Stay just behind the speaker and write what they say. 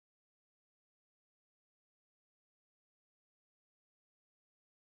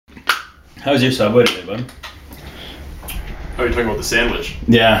How was your Subway today, bud? Oh, you're talking about the sandwich.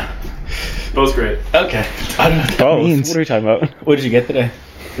 Yeah. Both great. Okay. I don't know what that means. What are we talking about? What did you get today?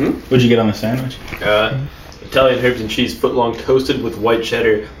 What did you get on the sandwich? Italian herbs and cheese, footlong toasted with white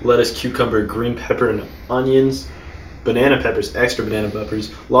cheddar, lettuce, cucumber, green pepper, and onions, banana peppers, extra banana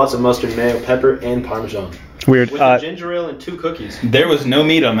peppers, lots of mustard, mayo, pepper, and Parmesan. Weird. With a ginger ale and 2 cookies. There was no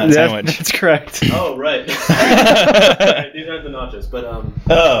meat on that sandwich. That's correct. Oh, right. These aren't the nachos, but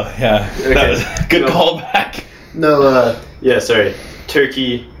Oh, yeah. Okay. That was a good callback. no, yeah, sorry.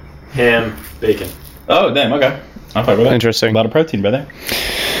 Turkey, ham, bacon. Oh, damn, okay. I'll fuck with that. Interesting. A lot of protein, brother.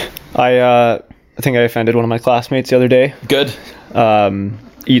 I think I offended one of my classmates the other day. Good.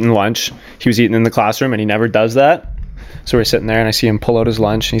 Eating lunch. He was eating in the classroom, and he never does that. So we're sitting there, and I see him pull out his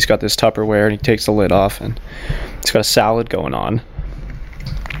lunch, and he's got this Tupperware, and he takes the lid off, and he's got a salad going on.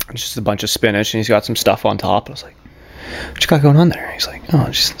 It's just a bunch of spinach, and he's got some stuff on top. I was like, what you got going on there? He's like, oh,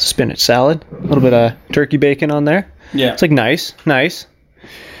 just spinach salad. A little bit of turkey bacon on there. Yeah. It's like, nice.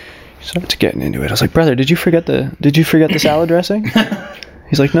 He started getting into it. I was like, brother, did you forget the salad dressing?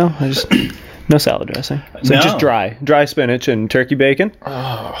 He's like, no, no salad dressing. So No. just dry spinach and turkey bacon.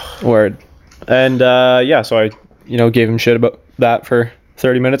 Oh. Word. And so I, gave him shit about that for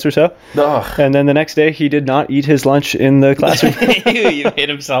 30 minutes or so. Ugh. And then the next day he did not eat his lunch in the classroom. You made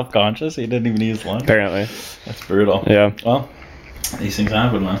him self-conscious. He didn't even eat his lunch. Apparently. That's brutal. Yeah. Well, these things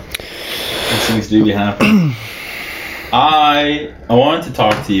happen, man. These things do be happening. I wanted to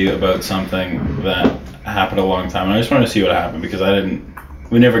talk to you about something that happened a long time, and I just wanted to see what happened because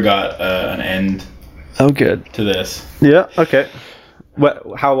we never got an end Oh, good. to this. Yeah. Okay.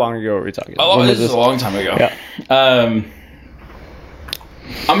 How long ago were we talking? Oh, When this was is a long time ago. Yeah.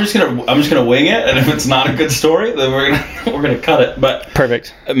 I'm just gonna wing it, and if it's not a good story, then we're gonna cut it. But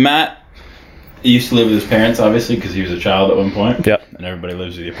Perfect. Matt used to live with his parents, obviously, because he was a child at one point. Yep. And everybody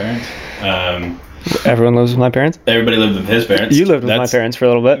lives with your parents. Everyone lives with my parents? Everybody lived with his parents. You lived with my parents for a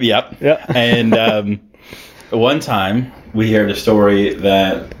little bit. Yep. Yeah. And one time we heard a story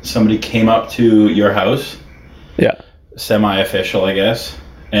that somebody came up to your house, Yeah. semi-official, I guess,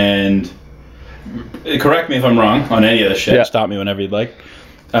 and correct me if I'm wrong on any of this shit. Yeah. Stop me whenever you'd like.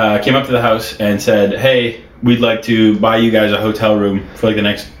 Came up to the house and said, "Hey, we'd like to buy you guys a hotel room for like the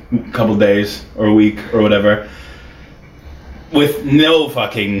next couple days or a week or whatever," with no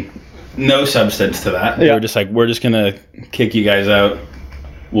substance to that. They Yeah. were just like, "We're just gonna kick you guys out.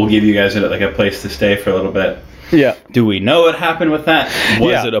 We'll give you guys a place to stay for a little bit." Yeah. Do we know what happened with that?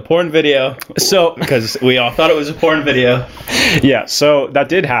 Was Yeah. it a porn video? So, Because we all thought it was a porn video. yeah, so that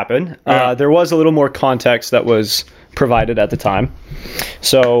did happen. Yeah. There was a little more context that was provided at the time.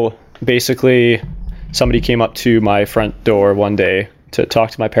 So basically, somebody came up to my front door one day to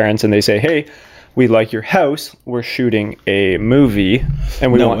talk to my parents, and they say, "Hey, we like your house. We're shooting a movie,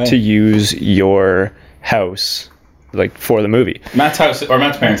 and we No want way. to use your house like for the movie." Matt's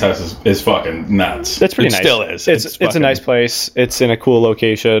parents' house is fucking nuts. That's pretty it nice. Still is. It's a fucking- nice place. It's in a cool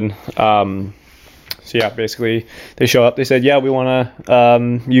location. So yeah, basically they show up. They said, "Yeah, we want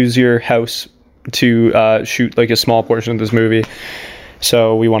to use your house to shoot like a small portion of this movie.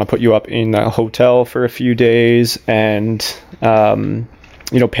 So we want to put you up in a hotel for a few days and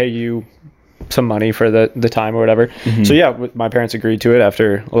pay you some money for the time or whatever." Mm-hmm. So yeah, my parents agreed to it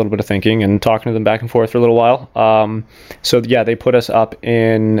after a little bit of thinking and talking to them back and forth for a little while. So yeah, they put us up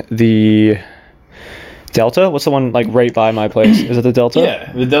in the Delta. What's the one like right by my place? Is it the Delta?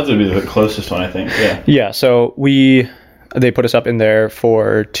 Yeah, the Delta would be the closest one, I think. Yeah. Yeah, so they put us up in there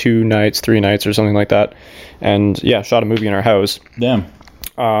for 2 nights, 3 nights or something like that. And yeah, shot a movie in our house. Damn.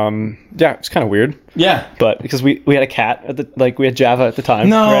 Yeah, it's kind of weird. Yeah. But because we had a cat we had Java at the time.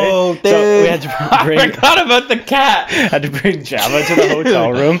 No, right? dude. So we had to bring I forgot about the cat. had to bring Java to the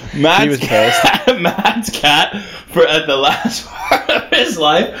hotel room. He was pissed. Matt's cat, at the last part of his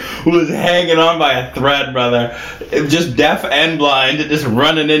life, was hanging on by a thread, brother. Just deaf and blind, just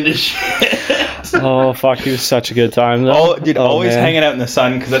running into shit. Oh fuck, he was such a good time though. Always man. hanging out in the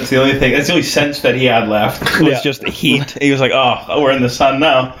sun because that's the only thing. That's the only sense that he had left was Yeah. just the heat. He was like, "Oh, we're in the sun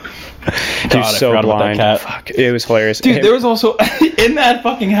now." He God, was I so forgot about that blind. cat. Fuck, it was hilarious. Dude, there was also in that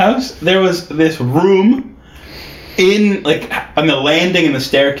fucking house. There was this room in on the landing and the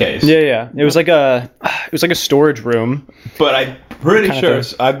staircase. Yeah. It was like a storage room. But I'm pretty Kinda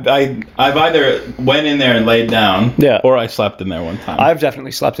sure I've either went in there and laid down, Yeah. or I slept in there one time. I've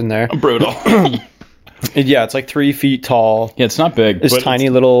definitely slept in there. Brutal. Yeah, it's like 3 feet tall. Yeah, it's not big. This but tiny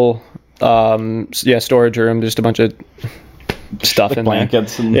little storage room, just a bunch of stuff in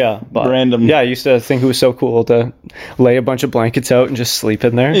blankets there. and but random. Yeah, I used to think it was so cool to lay a bunch of blankets out and just sleep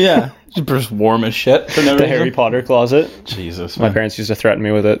in there. Yeah, just warm as shit for no The reason. Harry Potter closet. Jesus, My man. parents used to threaten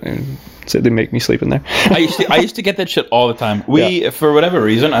me with it and said they'd make me sleep in there. I used to get that shit all the time. For whatever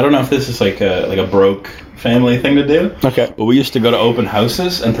reason, I don't know if this is like a broke family thing to do. Okay. But we used to go to open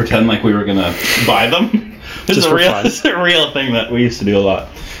houses and pretend like we were gonna buy them. This is Just a for real, fun. this is a real thing that we used to do a lot.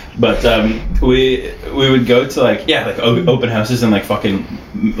 But we would go to like open houses in like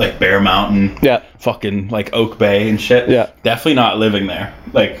fucking like Bear Mountain. Yeah. Fucking like Oak Bay and shit. Yeah. Definitely not living there.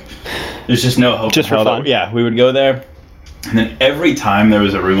 Like, there's just no hope. Just in hell for fun. Yeah, we would go there, and then every time there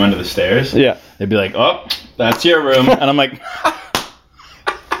was a room under the stairs, Yeah. they'd be like, "Oh, that's your room," and I'm like,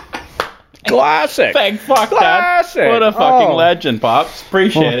 Classic. "Thank fuck, Classic. Dad. What a fucking Oh. legend, pops.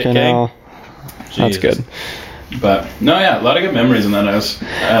 Appreciate it, Fucking King." hell. That's Jesus. good. But no, yeah, a lot of good memories in that house.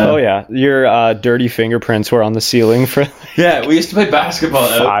 Oh yeah, your dirty fingerprints were on the ceiling for Yeah, we used to play basketball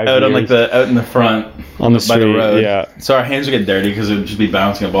 5 out on like years. out in the front On the by the street, road. yeah. So our hands would get dirty because it would just be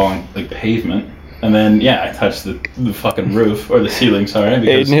bouncing a ball on like pavement, and then I touched the fucking roof or the ceiling. Sorry,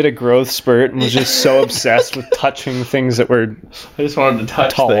 because Aiden hit a growth spurt and was just so obsessed with touching things that were I just wanted to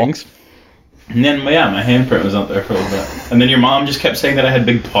touch tall. things. And then my handprint was out there for a little bit, and then your mom just kept saying that I had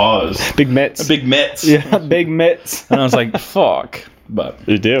big paws, big mitts. big mitts. Yeah, big mitts. And I was like, fuck. But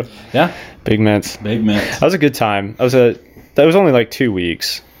You do. yeah, Big mitts. big mitts. That was a good time. That was only like 2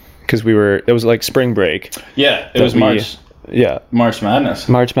 weeks because it was like spring break. Yeah, it was we- March March Madness.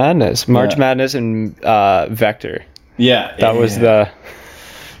 March Madness. March Yeah. Madness and Vector. Yeah, That was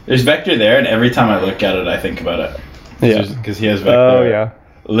There's Vector there, and every time I look at it, I think about it. Yeah. Because he has Vector. Oh yeah.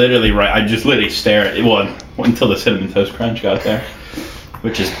 Literally right. I just literally stare at it. Well, until the Cinnamon Toast Crunch got there,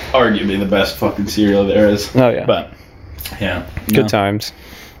 which is arguably the best fucking cereal there is. Oh yeah. But yeah, Good no. times.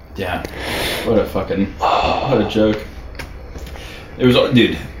 Yeah. What a joke. It was,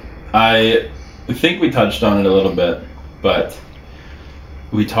 dude. I think we touched on it a little bit, but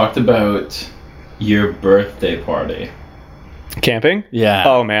we talked about your birthday party. Camping? Yeah.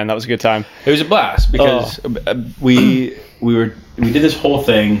 Oh man, that was a good time. It was a blast because we did this whole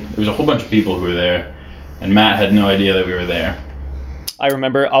thing. There was a whole bunch of people who were there, and Matt had no idea that we were there. I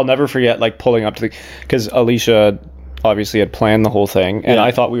remember, I'll never forget, like, pulling up to because Alicia obviously had planned the whole thing, and Yeah.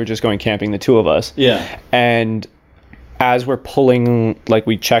 I thought we were just going camping, the two of us. Yeah. And as we're pulling, like,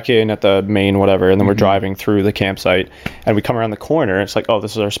 we check in at the main whatever, and then we're driving through the campsite, and we come around the corner, it's like, oh,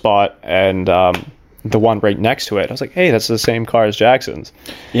 this is our spot, and the one right next to it, I was like, hey, that's the same car as Jackson's.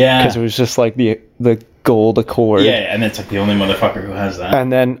 Yeah. Because it was just, like, the gold Accord. Yeah, and it's like the only motherfucker who has that.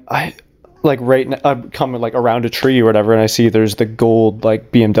 And then I'm coming like around a tree or whatever, and I see there's the gold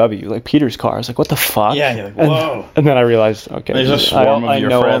like BMW, like Peter's car. I was like, what the fuck? Yeah, you're like, whoa. And then I realized, okay, There's a swarm of I your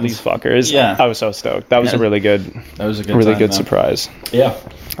know all friends. these fuckers. Yeah. I was so stoked. That was a really good, That was a good really time, good though. surprise. Yeah.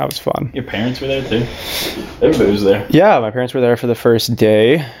 That was fun. Your parents were there too. Everybody was there. Yeah, my parents were there for the first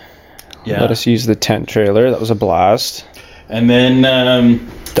day. Yeah. Let us use the tent trailer. That was a blast. And then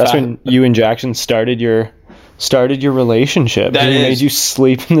That's when you and Jackson started your relationship. That He made is- you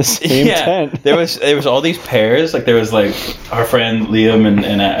sleep in the same tent. there was all these pairs. Like there was like our friend Liam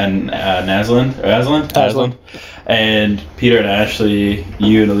and Aslan, and Peter and Ashley,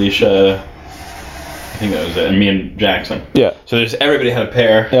 you and Alicia. I think that was it, and me and Jackson. Yeah. So there's everybody had a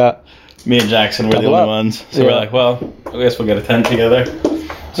pair. Yeah. Me and Jackson were the Double only up. ones. So we're Yeah. like, well, I guess we'll get a tent together.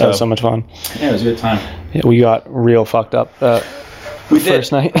 That was so much fun. Yeah, it was a good time. Yeah, we got real fucked up We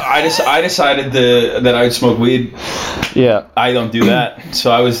first night. I decided that I'd smoke weed. Yeah. I don't do that. So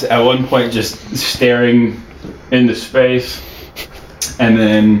I was at one point just staring into space, and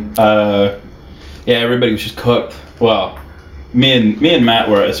then everybody was just cooked. Well, me and Matt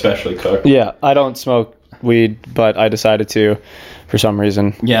were especially cooked. Yeah, I don't smoke weed, but I decided to for some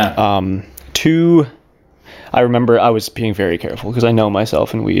reason. Yeah. I remember I was being very careful because I know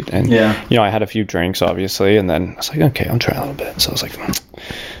myself in weed, and Yeah. I had a few drinks obviously, and then I was like, okay, I'll try a little bit. So I was like,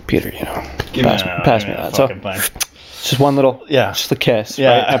 Peter, pass me that. So just one little, just a kiss.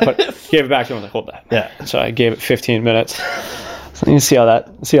 Yeah. Right? I gave it back to him. I was like, hold that. Yeah. So I gave it 15 minutes. So you see how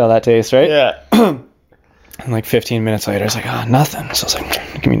that tastes, right? Yeah. And like 15 minutes later, I was like, nothing. So I was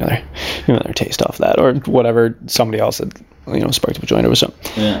like, give me another taste off that, or whatever somebody else had, sparked up a joint or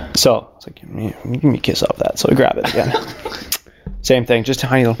something. Yeah. So I was like, give me a kiss off that. So I grab it again. Same thing, just a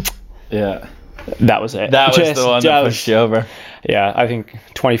tiny little. Yeah. That was it. That was Just- the one that pushed you over. Yeah, I think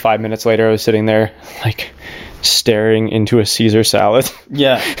 25 minutes later, I was sitting there, like, staring into a Caesar salad.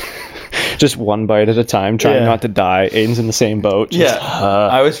 Yeah. Just one bite at a time, trying Yeah. not to die. Aiden's in the same boat. Just,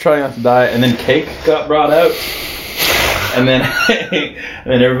 I was trying not to die, and then cake got brought out, and then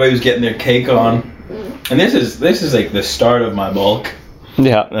everybody was getting their cake on, And this is like the start of my bulk.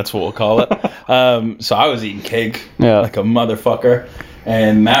 Yeah. That's what we'll call it. So I was eating cake Yeah. like a motherfucker,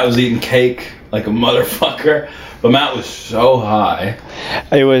 and Matt was eating cake like a motherfucker. But Matt was so high.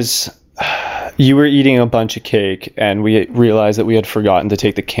 It was. You were eating a bunch of cake, and we realized that we had forgotten to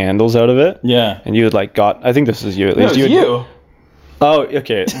take the candles out of it. Yeah. And you had like got. I think this was you at No, least. it was had- you. Oh,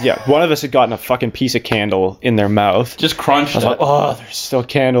 okay. Yeah. One of us had gotten a fucking piece of candle in their mouth. Just crunched I was it. like, oh, there's still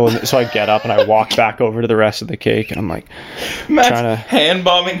candle. And so I get up and I walk back over to the rest of the cake, and I'm like, Matt's trying to- hand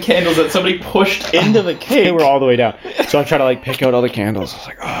bombing candles that somebody pushed into the cake. they were all the way down. So I'm trying to like pick out all the candles. I was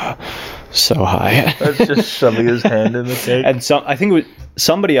like, oh, so high. That's just shoving his hand in the cake. And I think it was,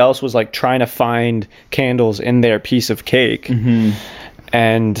 somebody else was like trying to find candles in their piece of cake. Mm-hmm.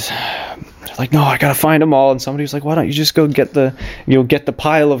 And they're like, no, I gotta find them all. And somebody was like, why don't you just go get the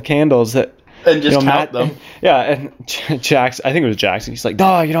pile of candles that And just you know, count them. Yeah, and Jackson, I think it was Jackson. He's like, no,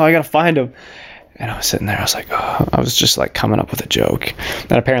 I gotta find them. And I was sitting there, I was like, oh, I was just like coming up with a joke.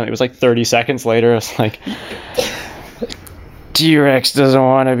 And apparently it was like 30 seconds later, I was like, T-Rex doesn't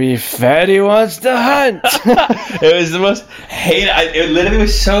want to be fed, he wants to hunt. It was the most heinous. It literally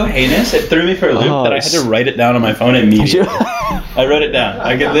was so heinous. It threw me for a loop Oh, that I had to write it down on my phone immediately. I wrote it down.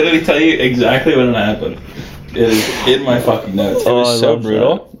 I can literally tell you exactly when it happened. It is in my fucking notes. It Oh, I was so love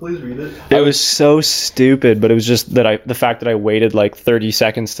brutal. Please read it. It was so stupid, but it was just that the fact that I waited like 30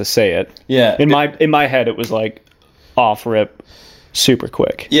 seconds to say it. Yeah. In my head, it was like off rip, super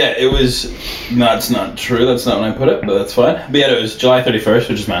quick. Yeah, it was. That's not true. That's not when I put it, but that's fine. But yeah, it was July 31st,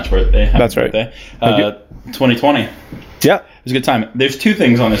 which is Matt's birthday. Happy That's right. Birthday. Thank you. 2020. It Yeah. was a good time. There's two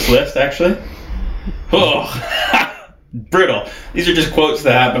things on this list, actually. Oh, brutal. These are just quotes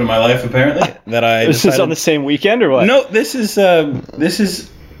that happened in my life, apparently. That I. Is this decided- on the same weekend or what? No, this is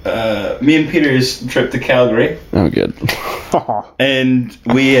me and Peter's trip to Calgary, Oh, good. and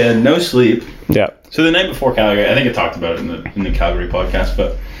we had no sleep. Yeah. So the night before Calgary, I think I talked about it in the Calgary podcast,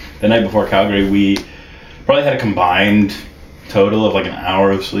 but the night before Calgary, we probably had a combined total of like an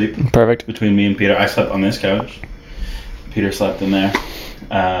hour of sleep Perfect. between me and Peter. I slept on this couch. Peter slept in there.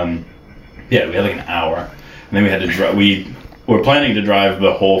 Yeah, we had like an hour, and then we had to drive. We were planning to drive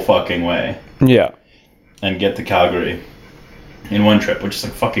the whole fucking way Yeah. and get to Calgary in one trip, which is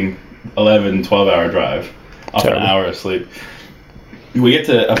like fucking 11, 12-hour drive off Terrible. an hour of sleep. We get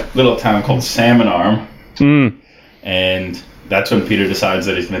to a little town called Salmon Arm, Mm. and that's when Peter decides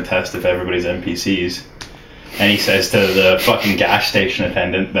that he's going to test if everybody's NPCs. And he says to the fucking gas station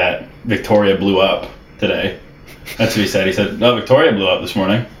attendant that Victoria blew up today. That's what he said. He said, no, Victoria blew up this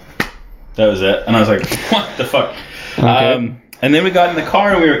morning. That was it. And I was like, what the fuck? Okay. And then we got in the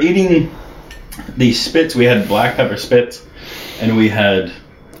car and we were eating these spits. We had black pepper spits, and we had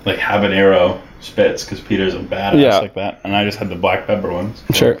like habanero spits because Peter's a badass Yeah. like that. And I just had the black pepper ones.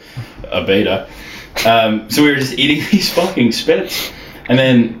 Sure. A beta. So we were just eating these fucking spits, and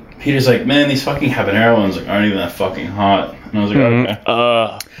then Peter's like, man, these fucking habanero ones aren't even that fucking hot. And I was like,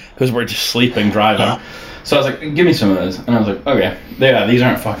 okay. Because we're just sleeping driving. So I was like, give me some of those. And I was like, okay. Yeah, these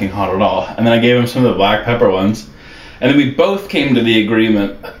aren't fucking hot at all. And then I gave him some of the black pepper ones. And then we both came to the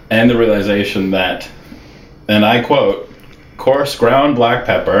agreement and the realization that, and I quote, coarse ground black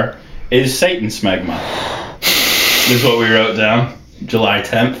pepper is Satan smegma. This is what we wrote down. July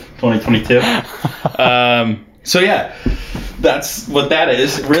 10th, 2022. So yeah, that's what that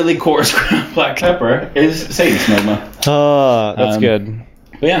is. Really coarse ground black pepper is Satan smegma. Oh, that's good.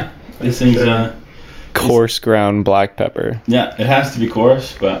 But yeah, these things, Coarse ground black pepper. yeah, it has to be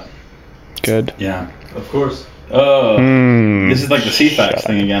coarse, but Good. yeah. Of course. Oh, Mm. this is like the CFAX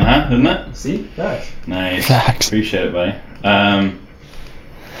thing again, huh? Isn't it? See? Facts. Nice. Facts. Appreciate it, buddy. Yeah,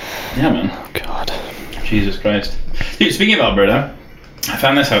 man. Oh, God. Jesus Christ. Dude, speaking of Alberta, I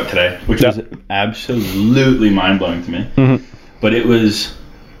found this out today, which Yeah. was absolutely mind-blowing to me. Mhm. But it was,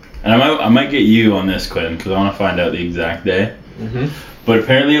 and I might get you on this, Quinn, because I want to find out the exact day. Mm-hmm. But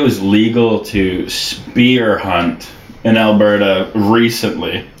apparently it was legal to spear hunt in Alberta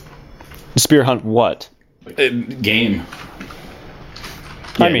recently. Spear hunt what? Game.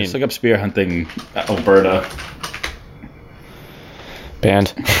 I Yeah, mean- just look up spear hunting Alberta.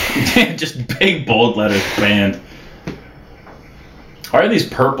 Banned. Just big bold letters, banned. Why are these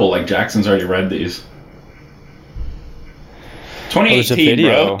purple like Jackson's already read these? there's a 2018,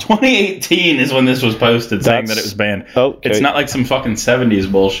 video. bro. 2018 is when this was posted saying that it was banned. Okay. It's not like some fucking 70s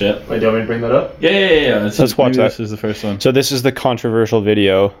bullshit. Wait, do you want me to bring that up? Yeah. Let's watch that. This is the first one. So this is the controversial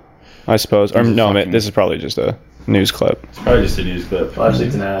video, I suppose. Or This is no, fucking- this is probably just a news clip. It's probably just a news clip. Well, actually,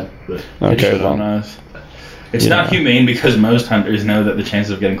 it's an ad. But Okay, Shit on well, us. It's Yeah. not humane because most hunters know that the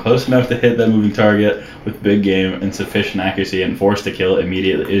chances of getting close enough to hit that moving target with big game and sufficient accuracy and force to kill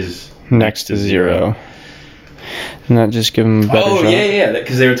immediately is next to zero. and that just give him a better shot. yeah,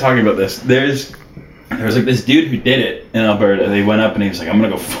 because they were talking about this. There was like this dude who did it in Alberta. They went up and he was like, I'm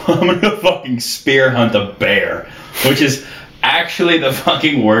gonna go fucking spear hunt a bear, which is actually the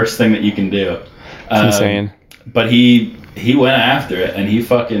fucking worst thing that you can do. It's insane. But he went after it and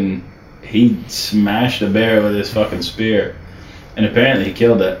he smashed a bear with his fucking spear, and apparently he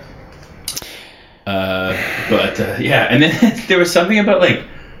killed it. Yeah, and then there was something about like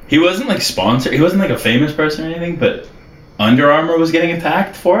he wasn't like sponsored. He wasn't like a famous person or anything, but Under Armour was getting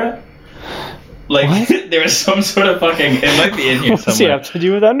attacked for it. Like there was some sort of fucking. It might be in here What's he somewhere. have to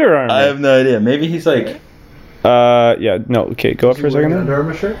do with Under Armour? I have no idea. Maybe he's like. Yeah. No. Okay. Go up for a second. Under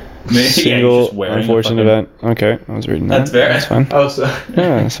Armour shirt? Maybe, yeah, he's Single just wearing a unfortunate fucking- event. Okay, I was reading that. That's fair. That's fine. Oh, so.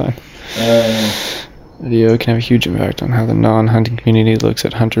 Yeah, that's fine. Video can have a huge impact on how the non-hunting community looks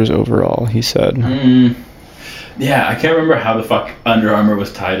at hunters overall, he said. Yeah, I can't remember how the fuck Under Armour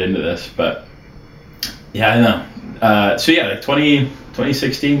was tied into this, but yeah, I know. So yeah, like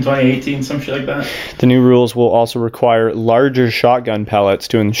 2016, 2018, some shit like that. The new rules will also require larger shotgun pellets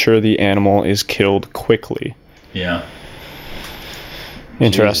to ensure the animal is killed quickly. Yeah.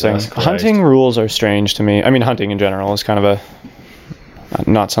 Interesting. Jesus Christ. Hunting rules are strange to me. I mean, hunting in general is kind of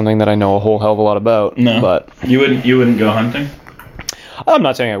not something that I know a whole hell of a lot about. No. But You wouldn't go hunting? I'm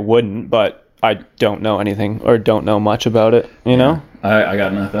not saying I wouldn't, but I don't know anything or don't know much about it, you know? I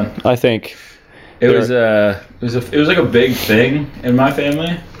got nothing. I think It was like a big thing in my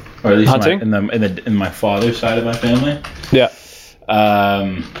family, or at least Hunting? in my father's side of my family. yeah.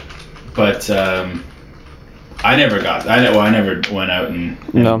 But I never went out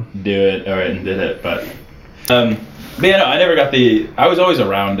and No. do it and did it. But yeah, no, I never got I was always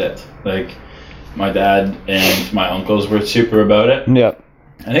around it. Like my dad and my uncles were super about it. Yeah.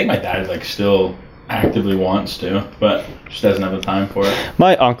 I think my dad like still actively wants to, but just doesn't have the time for it.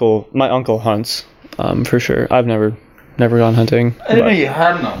 My uncle hunts, for sure. I've never gone hunting. I didn't know but- you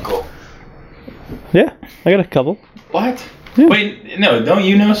had an uncle. Yeah, I got a couple. What? Yeah. Wait, no, don't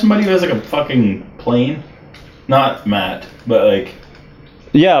you know somebody who has like a fucking plane? Not Matt, but like...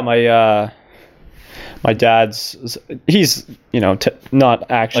 Yeah, my dad's, he's, not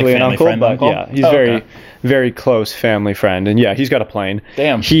actually Like an family uncle, friend but uncle? yeah, he's Oh, very, okay. very close family friend. And yeah, he's got a plane.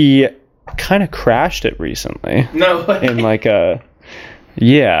 Damn. He kind of crashed it recently No way. in like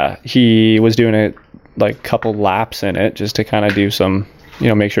he was doing a like couple laps in it just to kind of do some,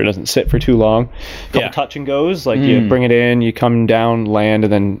 make sure it doesn't sit for too long. Couple Yeah. touch and goes, like you bring it in, you come down, land,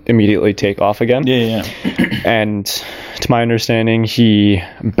 and then immediately take off again. Yeah. And to my understanding, he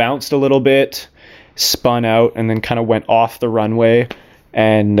bounced a little bit, spun out, and then kind of went off the runway,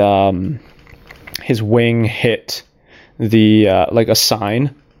 and his wing hit the like a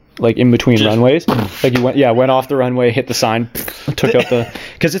sign, like in between runways. Like he went off the runway, hit the sign, took out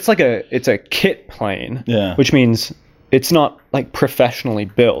because it's a kit plane, Yeah. which means it's not like professionally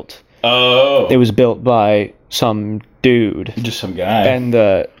built. Oh. It was built by some dude. just some guy. And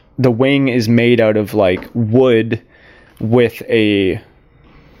the wing is made out of like wood with a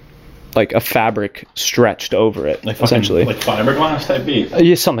fabric stretched over it, like fucking, essentially. like fiberglass type beat.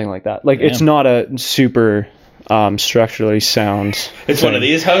 Yeah, something like that. Like it's Damn. not a super structurally sound. It's one of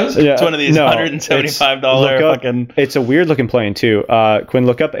these hoes? Yeah, It's one of these no, $175 look up- fucking... It's a weird looking plane too. Quinn,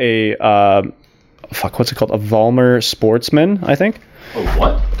 look up a what's it called? A Vollmer Sportsman, I think. Oh,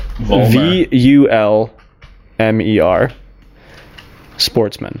 what? Volmer. VULMER.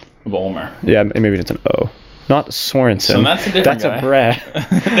 Sportsman. Volmer. Yeah, maybe it's an O. Not Sorensen. So that's a different guy.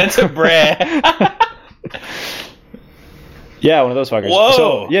 That's a Bra. That's a bra. Yeah, one of those fuckers. Whoa.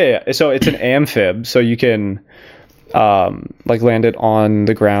 So, yeah. So it's an amphib, so you can like land it on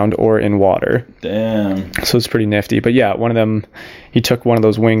the ground or in water. Damn. So it's pretty nifty. But yeah, one of them, he took one of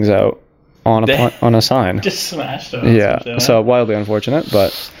those wings out on Damn. on a sign. Just smashed it. Yeah. So wildly unfortunate,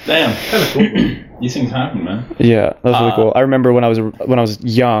 but Damn. Kind of cool. These things happen, man. yeah, that was really cool. I remember when I was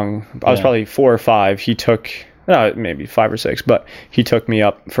young, I was Yeah. probably 4 or 5. He took maybe 5 or 6, but he took me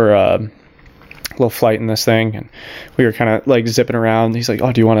up for a little flight in this thing, and we were kind of like zipping around. He's like,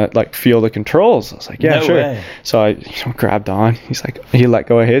 "Oh, do you want to like feel the controls?" I was like, "Yeah, No sure." way. So I grabbed on. He's like, he let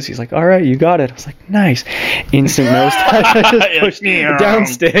go of his. He's like, "All right, you got it." I was like, "Nice." Instant nose touch. I just pushed down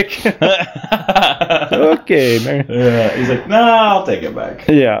stick. Okay, man. Yeah. He's like, nah, I'll take it back.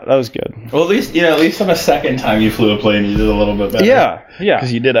 Yeah, that was good. Well, at least on the second time you flew a plane, you did a little bit better. Yeah.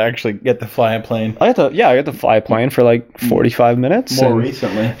 Because you did actually get to fly a plane I got to fly a plane for like 45 minutes. more and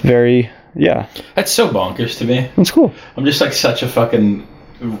recently. That's so bonkers to me. cool. I'm just like such a fucking,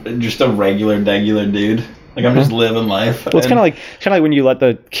 just a regular dude. Like I'm just living life. Well, it's kind of like when you let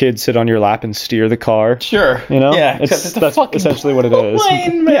the kid sit on your lap and steer the car. Sure. You know? Yeah. That's essentially what it is.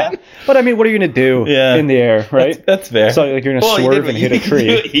 Plane, man. Yeah. But I mean, what are you gonna do in the air, right? That's fair. It's not like you're gonna swerve and hit a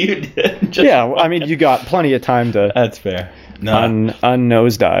tree. You did. Yeah. I mean, you got plenty of time to That's fair. No.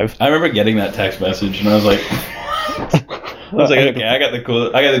 nosedive. I remember getting that text message and I was like, okay, I got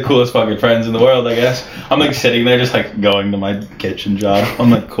the coolest fucking friends in the world, I guess. I'm like sitting there just like going to my kitchen job.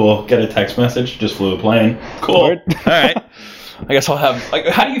 I'm like, cool, get a text message, just flew a plane. Cool. Word. All right. I guess I'll have like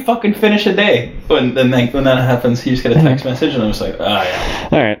how do you fucking finish a day when that happens? You just get a text message and I'm just like, yeah.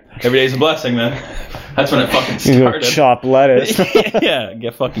 All right. Every day's a blessing, man. That's when it fucking You go started. chop lettuce. Yeah,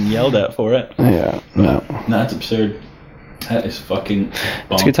 get fucking yelled at for it. Yeah. No. That's absurd. That is fucking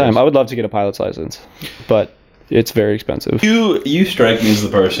bonkers. It's a good time. I would love to get a pilot's license, but it's very expensive. You strike me as the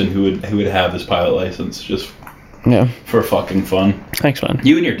person who would have this pilot license just Yeah. for fucking fun. Thanks, man.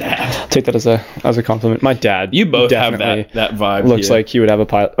 You and your dad. Take that as a compliment. My dad. You both have definitely that vibe. looks here. like he would have a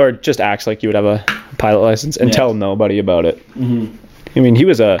pilot, or just acts like he would have a pilot license and tell nobody about it. Mhm. I mean, he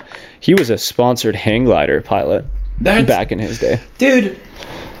was a sponsored hang glider pilot That's, back in his day. dude.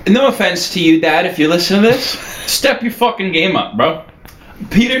 No offense to you, Dad, if you listen to this, step your fucking game up, bro.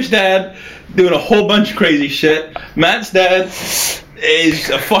 Peter's dad doing a whole bunch of crazy shit. Matt's dad is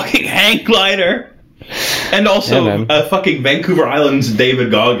a fucking hang glider. And also Yeah, man. fucking Vancouver Island's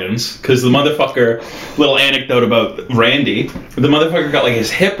David Goggins, because the motherfucker, little anecdote about Randy, the motherfucker got like his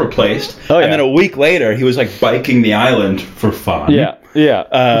hip replaced, Oh, yeah. and then a week later he was like biking the island for fun. Yeah.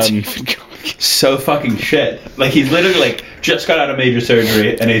 So fucking shit. Like he's literally like just got out of major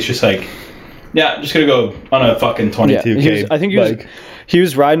surgery, and he's just like, yeah, I'm just gonna go on a fucking 22K. I think bike. he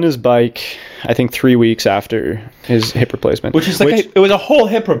was riding his bike. I think 3 weeks after his hip replacement, Which is like it was a whole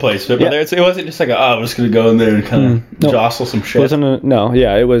hip replacement, but it wasn't just like I'm just gonna go in there and kind of jostle some shit. wasn't no.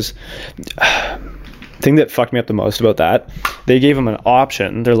 Yeah, it was. Thing that fucked me up the most about that, they gave him an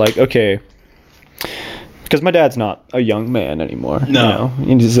option. They're like, okay, because my dad's not a young man anymore. No. you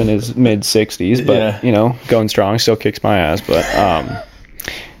know? He's in his mid 60s, but you know, going strong, still kicks my ass. But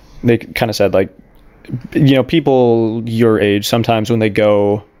they kind of said like, you know, people your age sometimes when they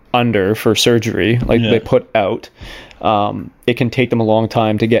go under for surgery, like they put out, it can take them a long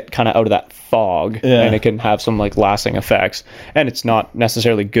time to get kind of out of that fog, and it can have some like lasting effects, and it's not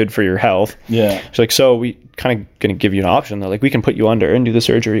necessarily good for your health. It's like, so we kind of gonna give you an option. They're like, we can put you under and do the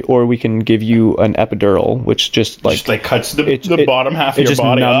surgery, or we can give you an epidural, which just like cuts the bottom half of your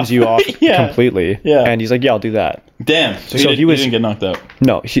body off. It just numbs you off completely. And he's like, yeah, I'll do that. Damn. So he didn't get knocked out.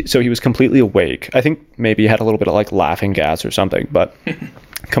 No, so he was completely awake. I think maybe he had a little bit of like laughing gas or something, but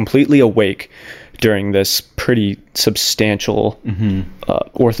completely awake during this pretty substantial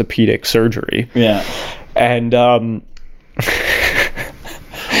orthopedic surgery. Yeah. And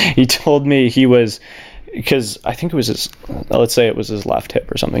he told me he was, because I think it was his, let's say it was his left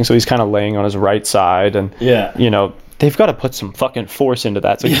hip or something, so he's kind of laying on his right side, and you know, they've got to put some fucking force into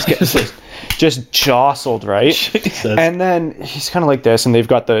that, so he's getting just jostled, right? Jesus. And then he's kind of like this, and they've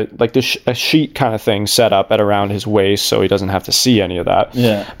got a sheet kind of thing set up at around his waist, so he doesn't have to see any of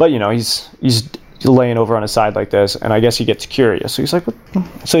that. But you know, he's laying over on his side like this, and I guess he gets curious, so he's like, what?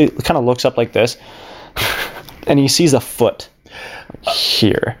 So he kind of looks up like this, and he sees a foot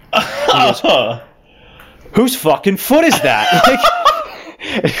here. He goes, whose fucking foot is that?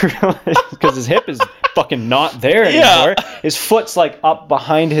 Because his hip is fucking not there anymore. His foot's like up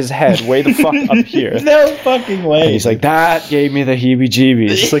behind his head, way the fuck up here. No fucking way. And he's like, that gave me the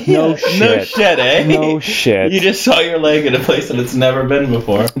heebie-jeebies. It's like, no shit. No shit, eh? No shit. You just saw your leg in a place that it's never been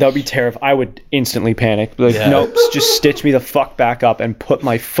before. That would be terrifying. I would instantly panic. Like, nope, just stitch me the fuck back up and put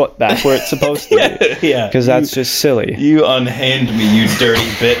my foot back where it's supposed to be. Because that's just silly. You unhand me, you dirty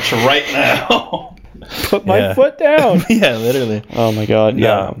bitch, right now. Put my foot down. Yeah, literally. Oh my god.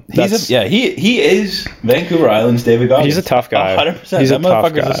 Yeah. He is Vancouver Island's David Goggins. He's a tough guy. 100%. He's that a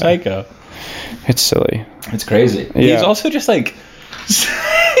tough motherfucker's guy. a psycho. It's silly. It's crazy. Yeah. He's also just like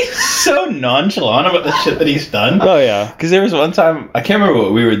he's so nonchalant about the shit that he's done. Oh yeah. Because there was one time, I can't remember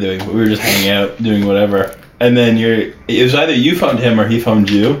what we were doing, but we were just hanging out doing whatever, and then it was either you phoned him or he phoned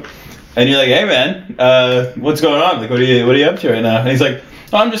you, and you're like, hey man, what's going on? Like, what are you up to right now? And he's like,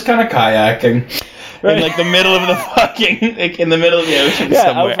 oh, I'm just kind of kayaking. Right. In like the middle of the fucking, like in the middle of the ocean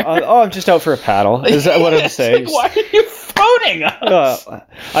somewhere. I'm just out for a paddle. Is that what I'm saying? Like, why are you phoning us?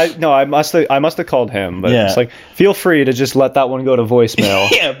 I must have called him, but it's like, feel free to just let that one go to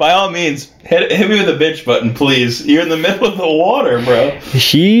voicemail. Yeah, by all means, hit me with the bitch button, please. You're in the middle of the water, bro.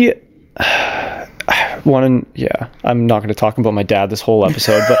 I'm not going to talk about my dad this whole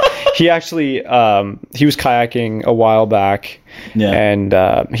episode, but he actually he was kayaking a while back, and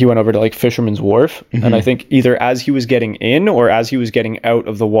he went over to like Fisherman's Wharf, and I think either as he was getting in or as he was getting out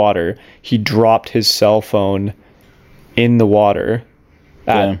of the water, he dropped his cell phone in the water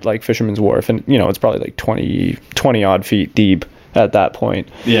at like Fisherman's Wharf, and it's probably like 20 odd feet deep at that point.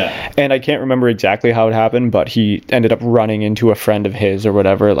 Yeah. And I can't remember exactly how it happened, but he ended up running into a friend of his or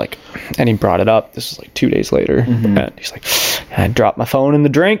whatever, and he brought it up. This was like 2 days later, and he's like, I dropped my phone in the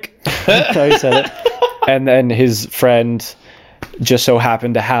drink. That's how he said it. And then his friend just so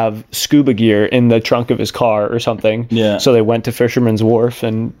happened to have scuba gear in the trunk of his car or something. Yeah. So they went to Fisherman's Wharf,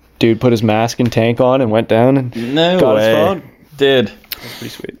 and dude put his mask and tank on and went down and got his phone. Dude. That's pretty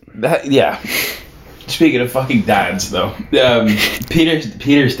sweet. Yeah. Speaking of fucking dads, though,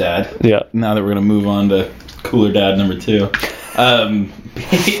 Peter's dad. Yeah. Now that we're gonna move on to cooler dad number 2,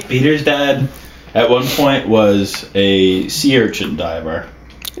 Peter's dad at one point was a sea urchin diver.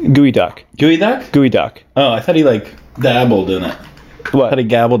 Gooey duck. Gooey duck? Gooey duck. Oh, I thought he dabbled in it. What? I thought he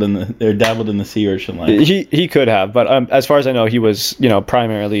dabbled in the sea urchin life. He could have, but as far as I know, he was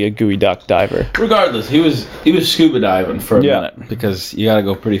primarily a gooey duck diver. Regardless, he was scuba diving for a minute, because you gotta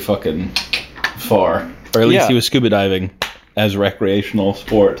go pretty fucking far, or at least he was scuba diving as recreational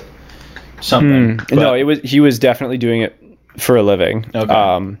sport. Something. No, he was definitely doing it for a living.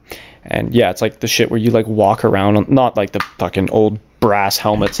 Okay. And yeah, it's like the shit where you like walk around on, not like the fucking old brass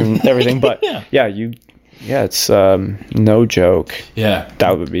helmets and everything, but it's no joke. Yeah,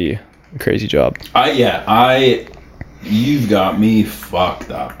 that would be a crazy job. You've got me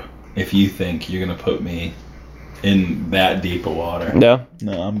fucked up if you think you're gonna put me in that deep of water. Yeah.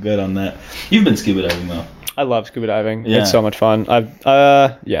 No, I'm good on that. You've been scuba diving though. I love scuba diving. Yeah. It's so much fun. I've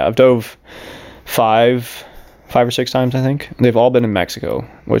dove 5 or 6 times, I think. They've all been in Mexico,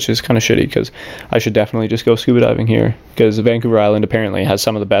 which is kind of shitty because I should definitely just go scuba diving here, because Vancouver Island apparently has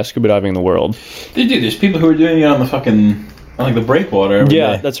some of the best scuba diving in the world. Dude, there's people who are doing it on the fucking like the breakwater every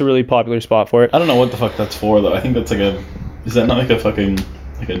day. That's a really popular spot for it. I don't know what the fuck that's for though. I think that's is that not like a fucking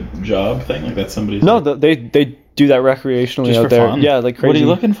like a job thing? Like that's somebody's. No, they do that recreationally just out for there. Fun? Yeah, like crazy. What are you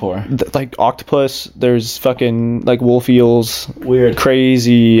looking for? Like octopus. There's fucking like wolf eels. Weird.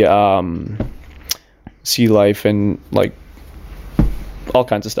 Crazy sea life and like all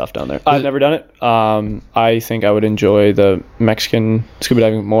kinds of stuff down there. I've never done it. I think I would enjoy the Mexican scuba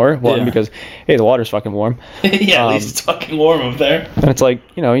diving more. One, because hey, the water's fucking warm. Yeah, at least it's fucking warm up there. And it's like,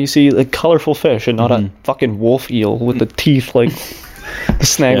 you see like colorful fish and not a fucking wolf eel with the teeth like the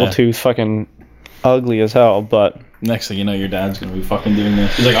snaggletooth, fucking ugly as hell. But next thing you know, your dad's gonna be fucking doing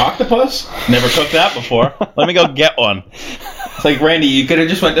this. He's like, octopus? Never cooked that before. Let me go get one. It's like, Randy, you could have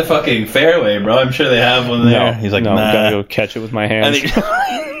just went to fucking Fairway, bro. I'm sure they have one there. He's like, no, nah. I'm gonna go catch it with my hands.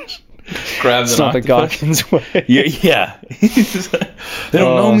 Grabs it's an not octopus. the Goggins way. Yeah. They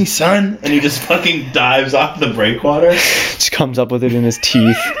don't know me, son. And he just fucking dives off the breakwater. Just comes up with it in his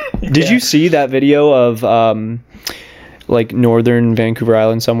teeth. Did you see that video of like northern Vancouver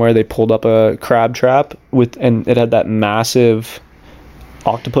Island somewhere? They pulled up a crab trap and it had that massive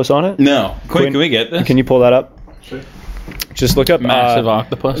octopus on it. No. Can we get this? Can you pull that up? Sure. Just look up massive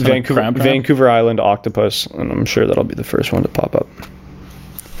octopus. Vancouver Island octopus, and I'm sure that'll be the first one to pop up.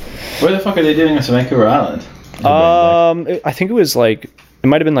 Where the fuck are they doing this in Vancouver Island? I think it was like, it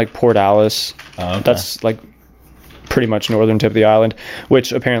might have been like Port Alice. Oh, okay. That's like pretty much northern tip of the island,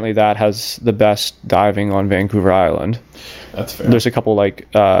 which apparently that has the best diving on Vancouver Island. That's fair. There's a couple like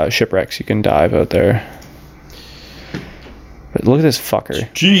shipwrecks you can dive out there. But look at this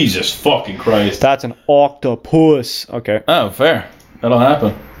fucker. Jesus fucking Christ. That's an octopus. Okay. Oh, fair. That'll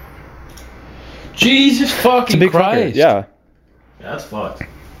happen. Jesus fucking Christ. Fucker. Yeah. That's fucked.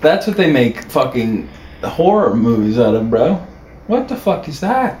 That's what they make fucking horror movies out of, bro. What the fuck is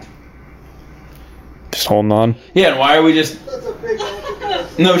that? Just holding on. Yeah, and why are we just... That's a big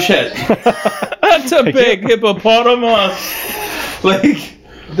octopus. No shit. That's a big hippopotamus. Like...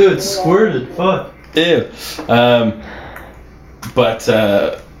 Dude, it's squirted. Fuck. Ew.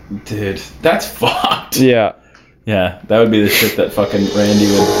 Dude, that's fucked. Yeah. Yeah, that would be the shit that fucking Randy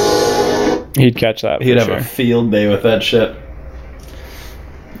would... He'd catch that. He'd have sure. a field day with that shit.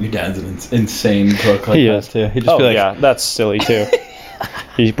 Your dad's an insane cook like that too. He'd just be like... yeah, that's silly too.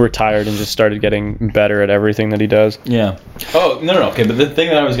 He retired and just started getting better at everything that he does. Yeah. Oh, no, okay, but the thing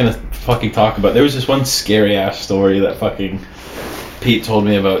that I was gonna fucking talk about, there was this one scary ass story that fucking Pete told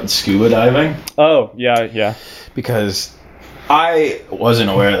me about scuba diving. Oh, yeah. Because I wasn't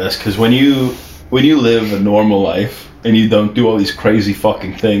aware of this, because when you live a normal life and you don't do all these crazy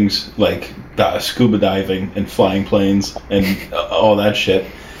fucking things like scuba diving and flying planes and all that shit,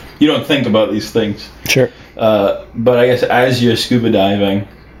 you don't think about these things. Sure. But I guess as you're scuba diving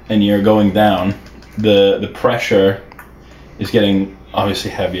and you're going down, the pressure is getting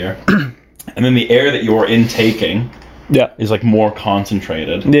obviously heavier, and then the air that you're intaking Yeah. is like more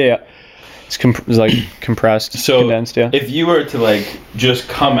concentrated. Yeah. It's like compressed, So condensed. Yeah. if you were to like just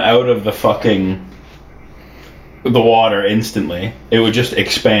come out of the water instantly, it would just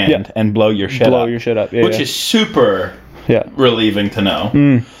expand Yeah. and blow your shit Blow up. your shit up. Yeah. Which is super yeah. relieving to know.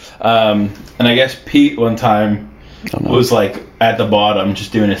 Mm. And I guess Pete one time Oh, no. was like at the bottom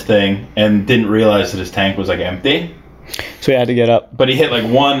just doing his thing and didn't realize that his tank was like empty. So he had to get up. But he hit like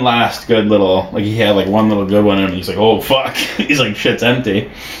one last good little, like he had like one little good one and he's like, oh fuck. He's like, shit's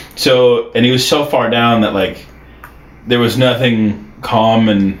empty. So, and he was so far down that like there was nothing calm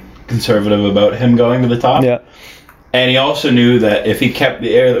and conservative about him going to the top. Yeah. And he also knew that if he kept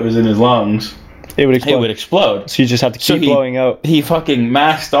the air that was in his lungs, It would explode. it would explode. So you just have to So keep he- blowing out. He fucking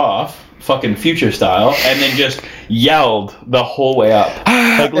masked off, fucking Future style, and then just yelled the whole way up.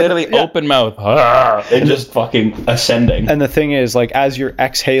 Like literally Yeah. open mouth. And just fucking ascending. And the thing is, like, as you're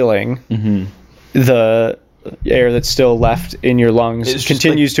exhaling, Mm-hmm. the air that's still left in your lungs It's just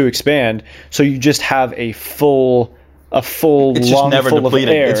continues to expand. So you just have a full It's just lung never full depleting.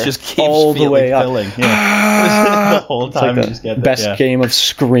 of air It just keeps all the feeling way up. filling. Yeah. The whole It's time like you just the get that. best Yeah. game of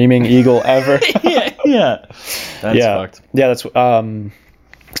Screaming Eagle ever. Yeah. That's yeah, fucked. yeah. That's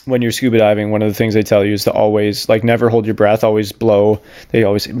when you're scuba diving. One of the things they tell you is to always never hold your breath. Always blow. They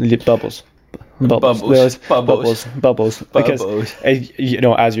always bubbles. Bubbles. They always- Bubbles. bubbles. Because Bubbles.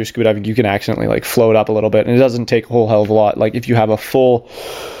 as you're scuba diving, you can accidentally float up a little bit, and it doesn't take a whole hell of a lot. Like if you have a full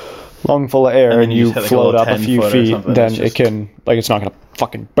lung full of air And and, then you you just hit, like, a float little up a 10 few foot or feet, something, then it's it just- can it's not gonna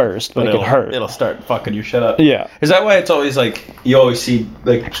fucking burst, but it can hurt. It'll start fucking your shit up. Yeah. Is that why it's always like you always see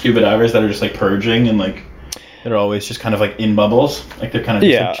like scuba divers that are just like purging and like they're always just kind of like in bubbles, like they're kind of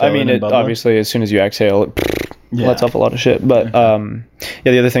just, Yeah, like, I mean, chilling and it bubbling? obviously as soon as you exhale, it Yeah. lets off a lot of shit. But the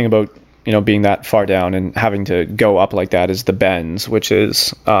other thing about being that far down and having to go up like that is the bends, which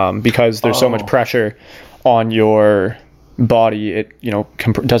is because there's so much Oh. pressure on your body, it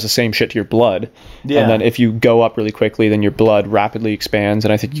does the same shit to your blood. Yeah. And then if you go up really quickly, then your blood rapidly expands,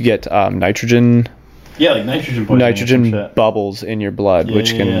 and I think you get nitrogen Yeah, like nitrogen poisoning or some shit. bubbles in your blood, Yeah,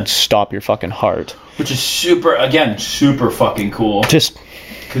 which yeah, can yeah. stop your fucking heart. Which is super fucking cool. Just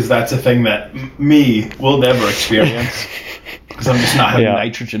Because that's a thing that me will never experience. Because I'm just not having Yeah.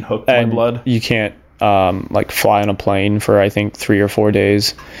 nitrogen hooked to my and blood. you can't fly on a plane for I think 3 or 4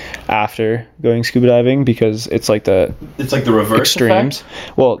 days after going scuba diving because it's like the It's like the reverse extremes.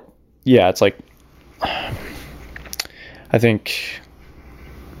 effect. Well, yeah, it's like I think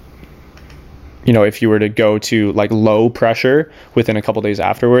if you were to go to low pressure within a couple days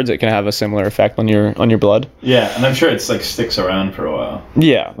afterwards, it can have a similar effect on your blood. Yeah, and I'm sure it's like sticks around for a while.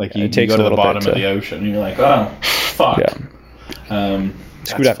 Yeah, Like you, it takes you go a to the little bottom bit of the ocean and you're like, oh, fuck. Yeah.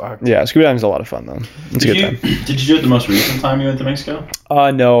 Scuba That's dive- fucked. yeah, scuba diving's a lot of fun though. It's a good time. Did you do it the most recent time you went to Mexico?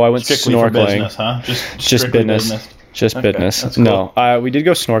 No, I went Strictly for snorkeling. business, huh? Just strictly business. Just Okay, business. that's cool. No, we did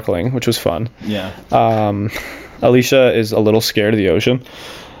go snorkeling, which was fun. Yeah. Alicia is a little scared of the ocean.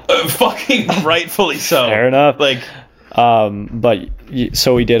 Fucking rightfully so. Fair enough. Like,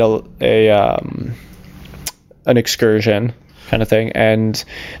 So we did an excursion kind of thing, and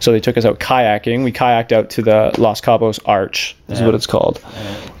so they took us out kayaking. We kayaked out to the Los Cabos Arch, is Yeah. what it's called,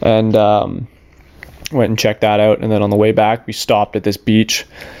 and went and checked that out. And then on the way back, we stopped at this beach.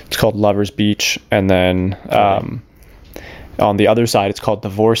 It's called Lovers Beach, and then on the other side, it's called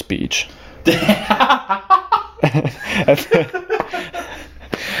Divorce Beach.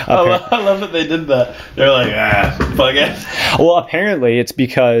 I love that they did that. They're like, fuck it. Well, apparently it's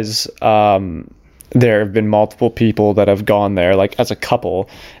because there have been multiple people that have gone there, as a couple,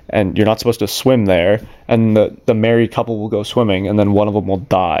 and you're not supposed to swim there, and the married couple will go swimming, and then one of them will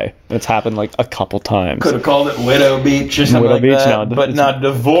die. It's happened a couple times. Could have called it Widow Beach or something Widow like Beach, that. no, but it's- not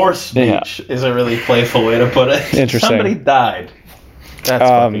Divorce Yeah. Beach is a really playful way to put it. Interesting. Somebody died. That's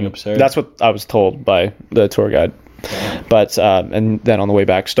fucking absurd. That's what I was told by the tour guide. But and then on the way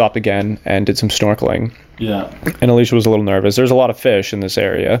back, stopped again and did some snorkeling. yeah. And Alicia was a little nervous. There's a lot of fish in this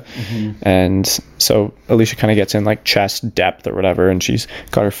area. And so Alicia kind of gets in chest depth or whatever, and she's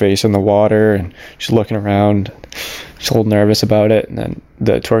got her face in the water and she's looking around. She's a little nervous about it. And then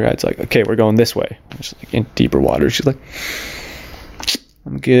the tour guide's like, okay, we're going this way. And she's in deeper water. She's like,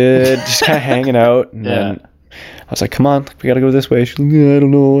 I'm good. Just kind of hanging out. And then I was like, come on, we got to go this way. She's like, yeah, I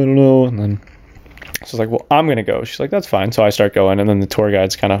don't know. And then so I was like, well, I'm going to go. She's like, that's fine. So I start going, and then the tour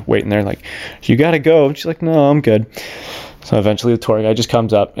guide's kind of waiting there like, you got to go. And she's like, no, I'm good. So eventually the tour guide just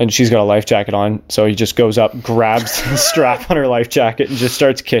comes up, and she's got a life jacket on. So he just goes up, grabs the strap on her life jacket, and just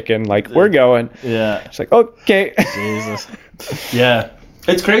starts kicking. Like, we're going. Yeah. She's like, okay. Jesus. Yeah.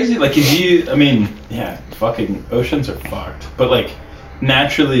 It's crazy. Like, fucking oceans are fucked. But, like,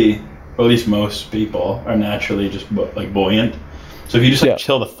 naturally, or at least most people are naturally just, like, buoyant. So if you just, like,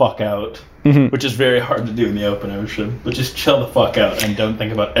 chill the fuck out, which is very hard to do in the open ocean, but just chill the fuck out and don't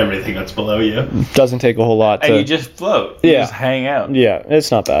think about everything that's below you. Doesn't take a whole lot to... And you just float. You just hang out. Yeah, it's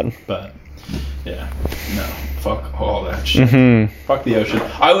not bad. But, yeah. No. Fuck all that shit. Fuck the ocean.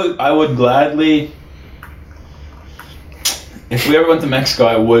 I would gladly... If we ever went to Mexico,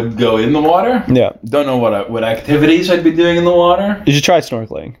 I would go in the water. Yeah. Don't know what activities I'd be doing in the water. You should try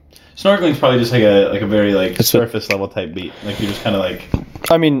snorkeling. Snorkeling's probably just like a very like surface level type beat. Like you just kind of like.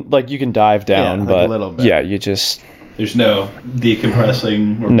 I mean, like you can dive down, like but a little bit. Yeah, you just. There's no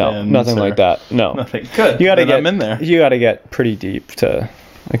decompressing. Or No, nothing like that. No. Nothing. Good. You gotta then I'm in there. You gotta get pretty deep to.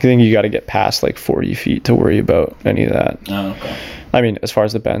 I think you gotta get past like 40 feet to worry about any of that. Oh, okay. I mean, as far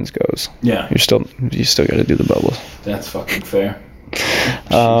as the bends goes. Yeah. You still gotta do the bubbles. That's fucking fair.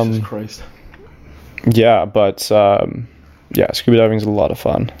 Jesus Christ. Yeah, but scuba diving is a lot of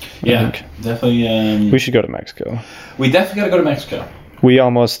fun. Yeah, definitely. We should go to Mexico. We definitely gotta go to Mexico. We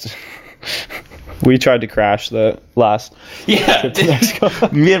almost. We tried to crash the last trip to Mexico.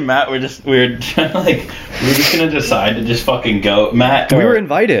 Me and Matt we were trying to we were just gonna decide to just fucking go. Matt, we were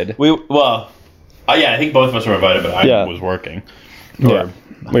invited. I think both of us were invited, but I was working. I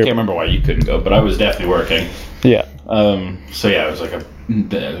can't remember why you couldn't go, but I was definitely working. Yeah. So yeah, it was like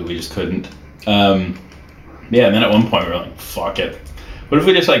we just couldn't. And then at one point we were like, fuck it. What if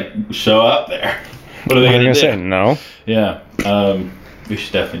we just like show up there? What are they gonna do? Say no. Yeah. We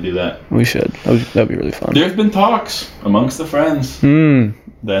should definitely do that. We should. That'd be really fun. There's been talks amongst the friends that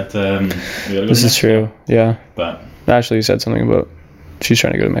we gotta go. This is true. Yeah. But Ashley said something about she's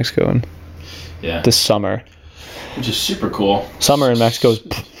trying to go to Mexico this summer. Which is super cool. Summer in Mexico is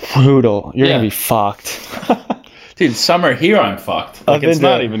brutal. You're gonna be fucked. Dude, summer here I'm fucked. Like, it's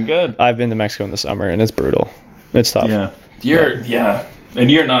not even good. I've been to Mexico in the summer and it's brutal. It's tough. Yeah.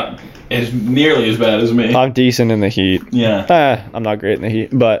 And you're not as nearly as bad as me. I'm decent in the heat. Yeah. I'm not great in the heat,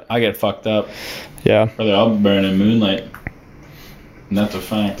 but I get fucked up. Yeah. Brother, I'll burn in moonlight. And that's a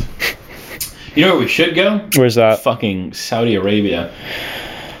fact. You know where we should go? Where's that? Fucking Saudi Arabia.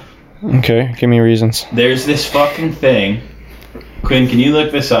 Okay, give me reasons. There's this fucking thing. Quinn, can you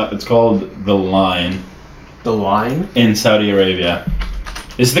look this up? It's called The Line. The Line? In Saudi Arabia.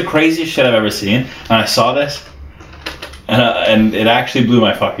 This is the craziest shit I've ever seen. And I saw this, and it actually blew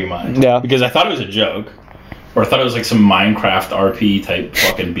my fucking mind. Yeah. Because I thought it was a joke. Or I thought it was like some Minecraft RP type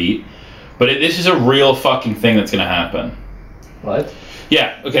fucking beat. But this is a real fucking thing that's going to happen. What?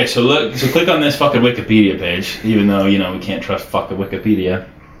 Yeah, okay, so click on this fucking Wikipedia page, even though, we can't trust fucking Wikipedia.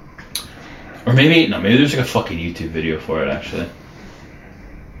 Or maybe there's like a fucking YouTube video for it, actually.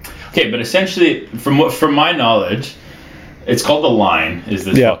 Okay, but essentially, from my knowledge, it's called The Line, is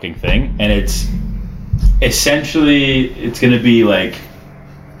this fucking thing, and it's going to be like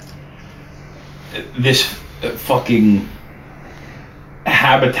this fucking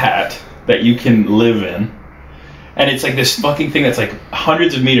habitat that you can live in. And it's like this fucking thing that's like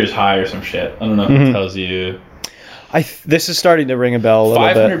hundreds of meters high or some shit. I don't know if it tells you. This is starting to ring a bell a little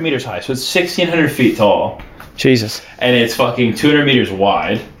bit. 500 meters high, so it's 1,600 feet tall. Jesus. And it's fucking 200 meters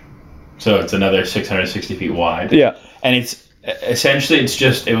wide. So it's another 660 feet wide. Yeah. And it's essentially,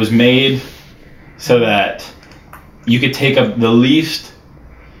 it was made so that you could take up the least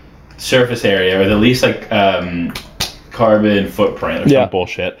surface area or the least like carbon footprint or some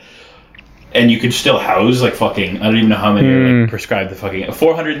bullshit. And you could still house like fucking, I don't even know how many are like prescribed the fucking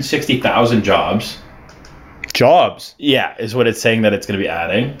 460,000 jobs. Jobs? Yeah, is what it's saying that it's going to be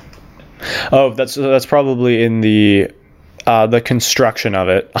adding. Oh, that's probably in the construction of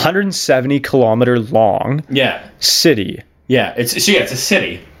it. 170 kilometer long. Yeah. City. Yeah, it's a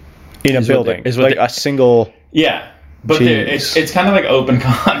city in a building. Is like a single. Yeah, but it's kind of like open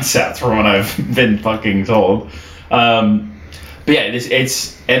concept from what I've been fucking told. But yeah,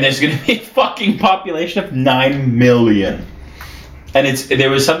 and there's going to be a fucking population of 9 million. And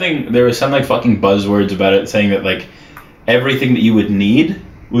there was some like fucking buzzwords about it saying that like everything that you would need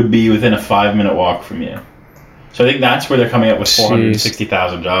would be within a 5-minute walk from you. So I think that's where they're coming up with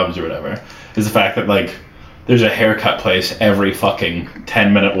 460,000 jobs or whatever. Is the fact that like there's a haircut place every fucking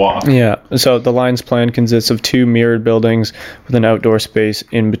 10-minute walk. Yeah. So the Line's plan consists of 2 mirrored buildings with an outdoor space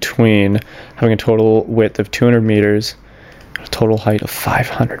in between, having a total width of 200 meters. A total height of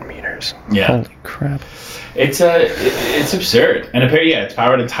 500 meters. Yeah. Holy crap. It's absurd. And apparently, it's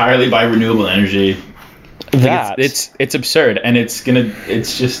powered entirely by renewable energy. That It's absurd, and it's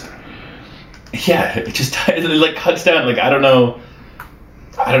just it just it like cuts down. Like I don't know,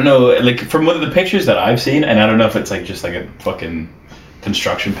 like from one of the pictures that I've seen, and I don't know if it's like just like a fucking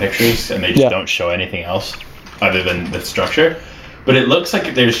construction pictures, and they just don't show anything else other than the structure. But it looks like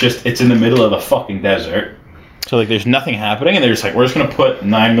it's in the middle of the fucking desert. So like there's nothing happening, and they're just like, we're just gonna put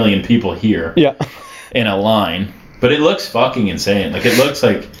 9 million people here in a line. But it looks fucking insane. Like it looks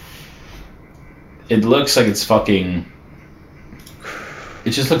like it's fucking.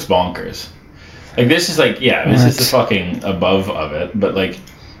 It just looks bonkers. Like this is like this is the fucking above of it. But like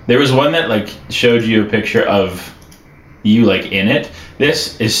there was one that like showed you a picture of you like in it.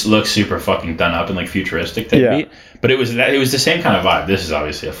 This looks super fucking done up and like futuristic type beat. But it was the same kind of vibe. This is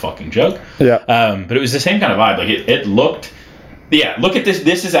obviously a fucking joke. Yeah. But it was the same kind of vibe. Like it looked. Yeah. Look at this.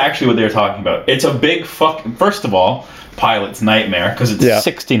 This is actually what they were talking about. It's a big fucking. First of all, pilot's nightmare because it's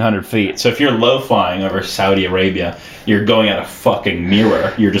 1,600 feet. So if you're low flying over Saudi Arabia, you're going at a fucking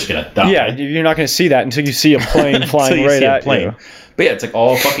mirror. You're just gonna die. Yeah. You're not gonna see that until you see a plane flying right at you. But yeah, it's like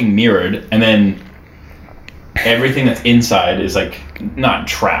all fucking mirrored, and then everything that's inside is like not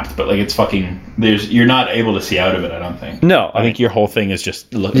trapped, but like it's fucking. You're not able to see out of it. I don't think. No, I think your whole thing is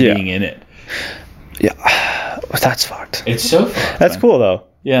just being in it. Yeah, that's fucked. It's so fucked. That's cool though.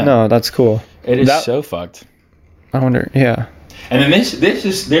 Yeah. No, that's cool. It is so fucked. I wonder. Yeah. And then this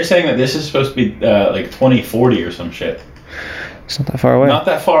is they're saying that this is supposed to be like 2040 or some shit. It's not that far away. Not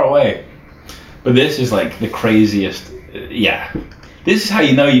that far away. But this is like the craziest. Yeah. This is how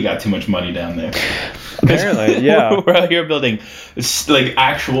you know you got too much money down there. Apparently, yeah. We're out here building like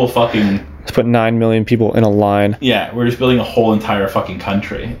actual fucking. Let's put 9 million people in a line. Yeah, we're just building a whole entire fucking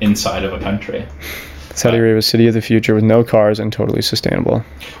country inside of a country. Saudi Arabia, city of the future with no cars and totally sustainable.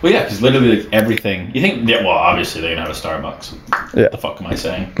 Well, yeah, because literally like everything. You think? Yeah, well, obviously they're gonna have a Starbucks. Yeah. What the fuck am I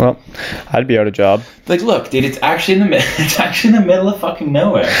saying? Well, I'd be out of job. Like, look, dude, it's actually in the it's actually in the middle of fucking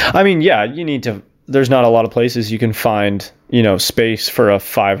nowhere. I mean, yeah, you need to. There's not a lot of places you can find, space for a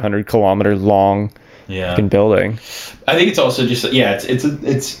 500 kilometer long fucking building. I think it's also just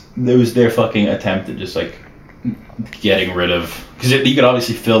it was their fucking attempt at just like getting rid of, because you could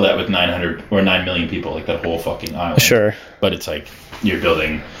obviously fill that with 900 or 9 million people, like that whole fucking island. Sure. But it's like you're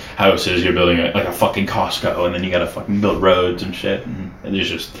building houses, you're building like a fucking Costco, and then you gotta fucking build roads and shit, and there's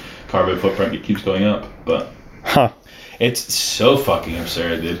just carbon footprint that keeps going up. But it's so fucking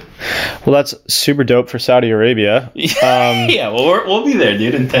absurd, dude. Well, that's super dope for Saudi Arabia. Yeah, well, we'll be there,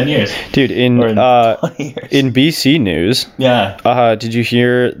 dude, in 10 years. Dude, in 20 years. In BC news, did you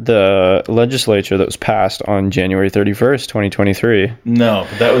hear the legislature that was passed on January 31st, 2023? No,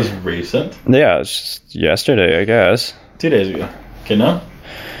 but that was recent. Yeah, it's just yesterday, I guess. 2 days ago. Okay, no?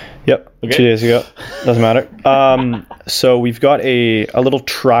 Yep, okay. 2 days ago. Doesn't matter. So we've got a little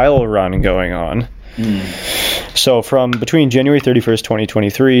trial run going on. So from between January 31st,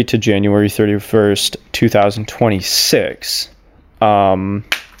 2023 to January 31st, 2026,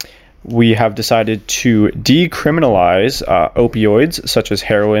 we have decided to decriminalize opioids such as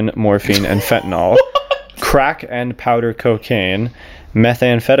heroin, morphine, and fentanyl, crack and powder cocaine,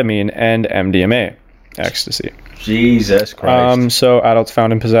 methamphetamine, and MDMA, ecstasy. Jesus Christ. So adults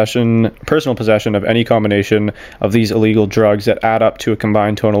found in personal possession of any combination of these illegal drugs that add up to a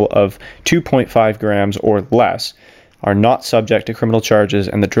combined total of 2.5 grams or less are not subject to criminal charges,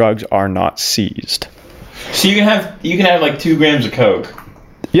 and the drugs are not seized. So you can have like 2 grams of coke.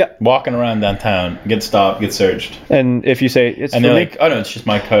 Yeah. Walking around downtown, get stopped, get searched. And if you say it's and they're like, oh no, it's just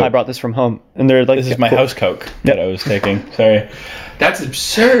my coke. I brought this from home. And they're like, this is my house coke that I was taking. Sorry. That's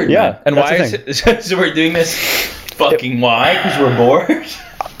absurd. Yeah. Man. And why is it? So we're doing this fucking why? Because we're bored?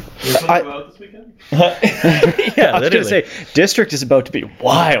 Yeah, I was going to say, District is about to be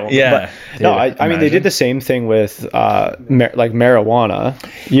wild. Yeah. But, no, I mean, they did the same thing with like marijuana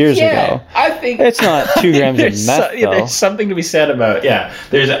years ago. I think it's not 2 grams of meth, though. There's something to be said about,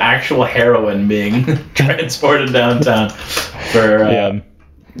 there's actual heroin being transported downtown for,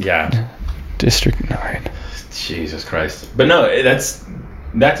 District 9. Jesus Christ. But no, that's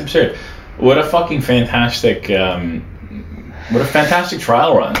absurd. What a fucking fantastic trial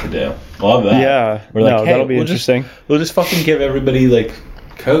run to do. Love that. Yeah. We're like, hey, that'll be interesting. We'll just fucking give everybody like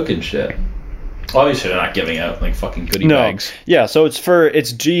coke and shit. Obviously, they're not giving out like fucking goodie bags. Yeah, so it's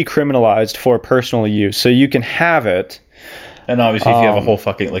decriminalized for personal use, so you can have it. And obviously, if you have a whole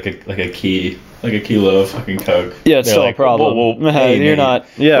fucking like a kilo of fucking coke, yeah, it's still like, a problem. Well, hey, you're not.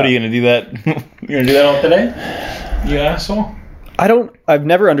 Yeah. What are you gonna do that? You're gonna do that all today? You asshole. I've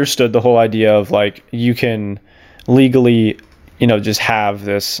never understood the whole idea of like you can legally, just have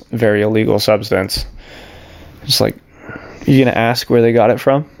this very illegal substance. Just like, You gonna ask where they got it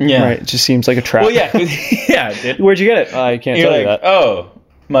from? Yeah. Right. It just seems like a trap. Well, yeah, yeah, dude. Where'd you get it? I can't You're tell you like, that. oh,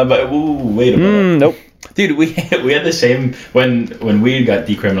 my butt. Ooh, wait a minute. Nope. Dude, we had the same when weed got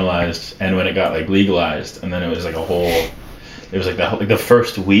decriminalized and when it got like legalized, and then it was like a whole. It was like the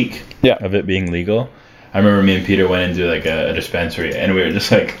first week of it being legal. I remember me and Peter went into like a dispensary, and we were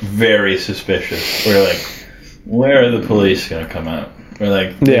just like very suspicious. We were like, where are the police gonna come out? We're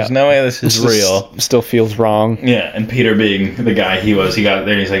like, there's no way this is real. Still feels wrong. Yeah, and Peter being the guy he was, he got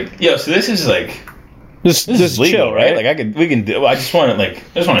there and he's like, yo, so this is like This is legal, chill, right? Like we can do. I just want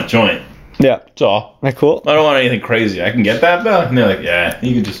a joint. Yeah. That's all. That cool? I don't want anything crazy. I can get that though. And they're like, yeah,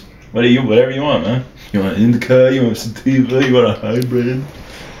 you can just whatever you want, man. You want an indica? You want sativa? You want a hybrid?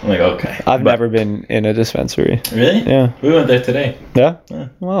 I'm like, okay. I've never been in a dispensary. Really? Yeah. We went there today. Yeah? Yeah.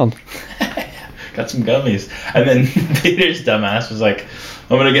 Well. Got some gummies. And then Peter's dumbass was like,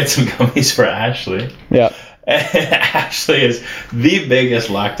 I'm going to get some gummies for Ashley. Yeah. And Ashley is the biggest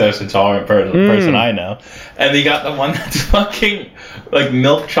lactose intolerant person I know. And he got the one that's fucking like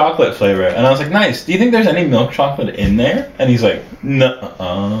milk chocolate flavor. And I was like, nice. Do you think there's any milk chocolate in there? And he's like, no.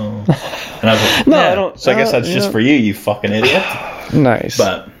 And I was like, no, I don't. So I guess that's just for you fucking idiot. Nice.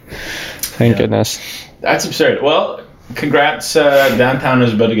 But thank goodness. That's absurd. Well, congrats. Downtown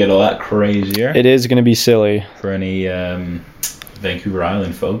is about to get a lot crazier. It is going to be silly. For any Vancouver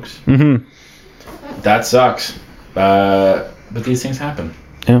Island folks. Mm-hmm. That sucks. But these things happen.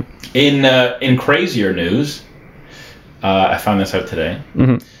 Yeah. In crazier news, I found this out today.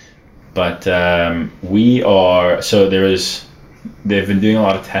 Mm-hmm. But they've been doing a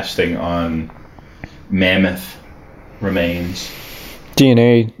lot of testing on mammoth remains.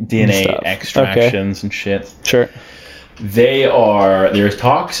 DNA extractions and shit. Sure. There's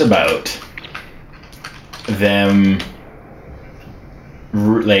talks about them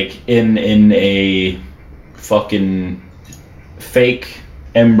like in a fucking fake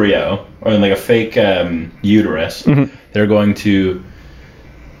embryo or in like a fake uterus. Mm-hmm. They're going to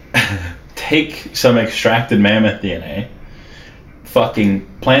take some extracted mammoth DNA, fucking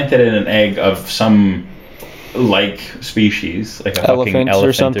plant it in an egg of some like species, like a fucking elephant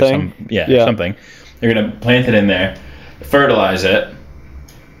or something. Something. They're gonna plant it in there, fertilize it,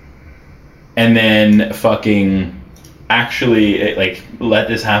 and then fucking actually like let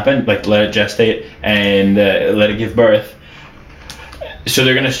this happen, like let it gestate and let it give birth. So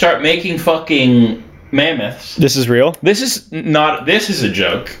they're gonna start making fucking mammoths. This is real? This is a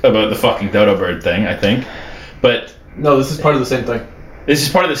joke about the fucking dodo bird thing, I think. But no, this is part of the same thing. This is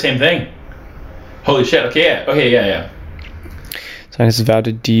part of the same thing. Holy shit. Okay, yeah. Science is vowed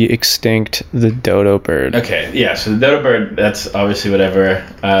to de-extinct the dodo bird. Okay, yeah, so the dodo bird, that's obviously whatever.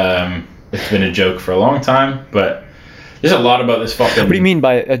 It's been a joke for a long time, but there's a lot about this fucking... What do you mean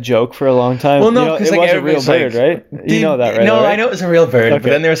by a joke for a long time? Well, no, because it was a real bird, right? You know that, right? No, I know it was a real bird, Okay. but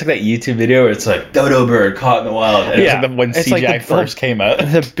then there was like that YouTube video where it's like, dodo bird caught in the wild. And Yeah. it's like when It's CGI like the first came out.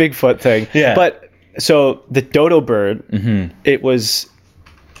 The Bigfoot thing. Yeah. But, so, the dodo bird, it was...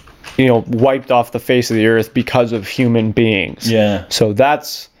 wiped off the face of the earth because of human beings. Yeah. So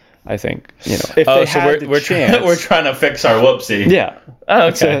that's, I think, if they had the chance, we're trying to fix our whoopsie. yeah. Oh,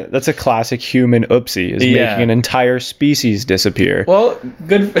 okay. That's a classic human oopsie, is Yeah. making an entire species disappear. Well,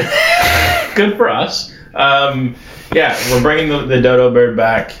 good for us. We're bringing the dodo bird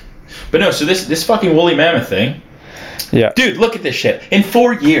back. But no, so this fucking woolly mammoth thing. Yeah. Dude, look at this shit. In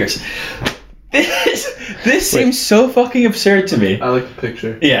 4 years. This seems so fucking absurd to me. I like the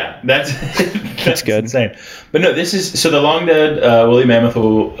picture. Yeah, that's good. Insane. But no, this is so the long dead woolly mammoth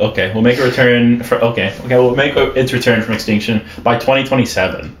will make a return we'll make its return from extinction by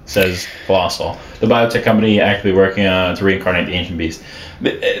 2027, says Colossal, the biotech company actively working on to reincarnate the ancient beast.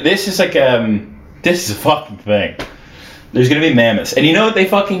 This is like this is a fucking thing. There's gonna be mammoths, and you know what they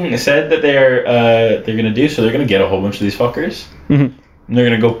fucking said that they're gonna do? So they're gonna get a whole bunch of these fuckers. Mm-hmm. And they're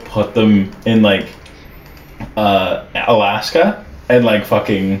gonna go put them in like Alaska and like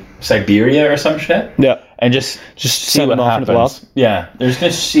fucking Siberia or some shit. Yeah. And just see send what them off into the happens. Yeah, they're just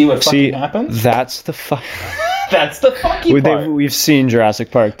gonna see what fucking happens. That's the fuck. That's the fucking part. We've seen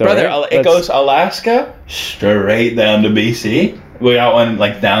Jurassic Park, though. Brother, right? it goes Alaska straight down to BC. We got one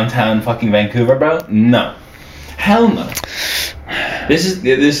like downtown fucking Vancouver, bro. No, hell no. This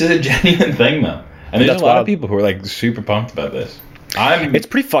is a genuine thing, though. And there's a lot of people who are like super pumped about this. It's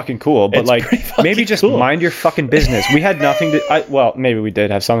pretty fucking cool, but like maybe just mind your fucking business. We had nothing to. Maybe we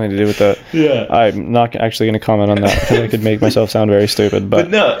did have something to do with the. Yeah. I'm not actually going to comment on that because I could make myself sound very stupid. But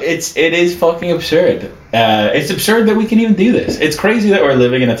no, it is fucking absurd. It's absurd that we can even do this. It's crazy that we're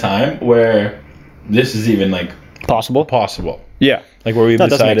living in a time where this is even like possible. Possible. Yeah. Like where we've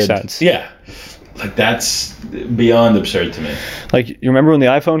that decided. Doesn't make sense. Yeah. Like, that's beyond absurd to me. Like, you remember when the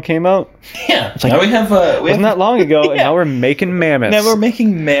iPhone came out? Yeah. like- Now we have Wasn't that long ago? And Yeah. now we're making mammoths. Now we're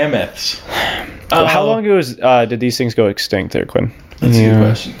making mammoths. How long ago did these things go extinct there, Quinn? That's a good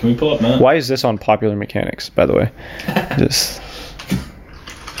question. Can we pull up, Matt? Why is this on Popular Mechanics, by the way? Just...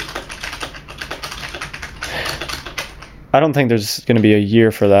 I don't think there's going to be a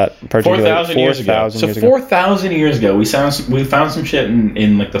year for that. 4,000 years ago. 4,000 So years ago. 4,000 years ago, we found some shit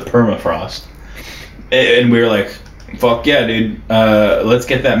in like the permafrost, and we were like, "Fuck yeah, dude! Let's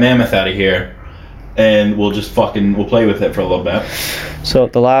get that mammoth out of here, and we'll play with it for a little bit." So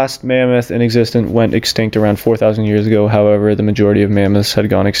the last mammoth in existence went extinct around 4,000 years ago. However, the majority of mammoths had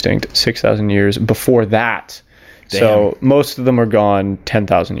gone extinct 6,000 years before that. So most of them are gone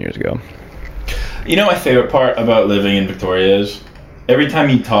 10,000 years ago. You know, my favorite part about living in Victoria is every time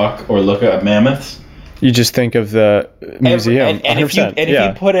you talk or look at mammoths, You just think of the museum. and if 100%.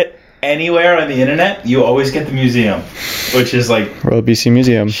 you put it anywhere on the internet, you always get the museum, which is like Royal BC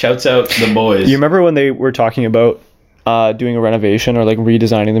Museum. shouts out the boys. You remember when they were talking about doing a renovation or like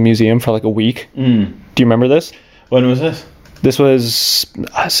redesigning the museum for like a week? Do you remember this? When was this? This was,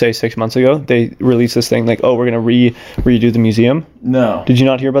 say, 6 months ago. They released this thing like, oh, we're going to redo the museum. No. Did you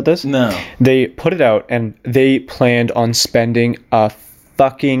not hear about this? No. They put it out and they planned on spending a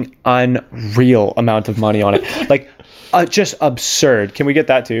fucking unreal amount of money on it. Like, just absurd. Can we get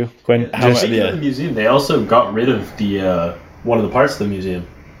that too, Quinn? Speaking of the museum, they also got rid of the one of the parts of the museum.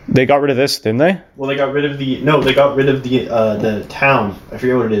 They got rid of this, didn't they? Well, they got rid of the town. I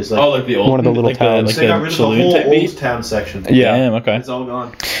forget what it is. Like, Oh, like the old One of the little towns. they got rid of the saloon whole type old beast? town section. Yeah. Damn, okay. It's all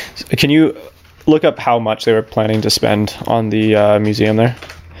gone. Can you look up how much they were planning to spend on the museum there?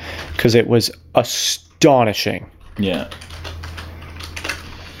 Because it was astonishing. Yeah.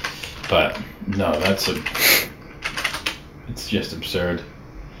 But no, it's just absurd.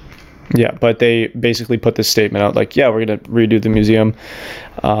 Yeah, but they basically put this statement out like, yeah, we're going to redo the museum.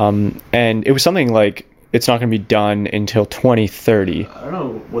 And it was something like, it's not going to be done until 2030. I don't know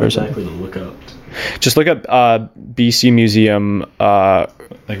what exactly to look up. Just look up BC Museum Like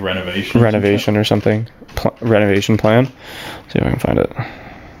renovation or something. Renovation plan. See if I can find it.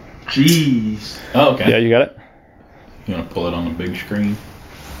 Jeez. Oh, okay. Yeah, you got it? You want to pull it on the big screen?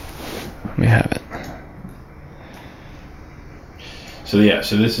 Let me have it. So yeah,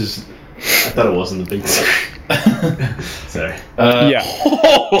 so this is. I thought it wasn't the big one. Sorry. Yeah.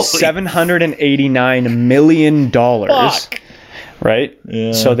 $789 million. Fuck. Right?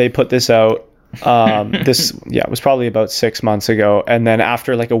 Yeah. So they put this out. It was probably about 6 months ago. And then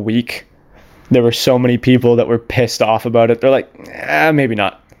after like a week, there were so many people that were pissed off about it. They're like, maybe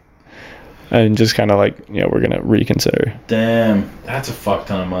not. And just kind of like, we're going to reconsider. Damn, that's a fuck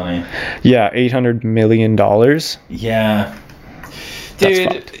ton of money. Yeah, $800 million. Yeah. That's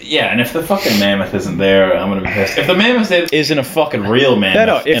Dude, fucked. yeah, and if the fucking mammoth isn't there, I'm gonna be pissed. If the mammoth isn't a fucking real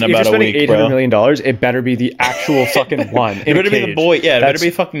mammoth If in you're about a spending week, $800 bro. million, it better be the actual fucking one. It better be the boy. Yeah, it better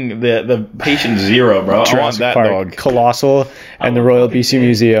be fucking the patient zero, bro. I want Jurassic that Park, dog. Colossal, and the Royal BC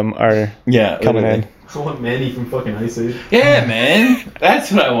Museum are Yeah, coming literally. in. I want Manny from fucking Ice Age. Yeah, man,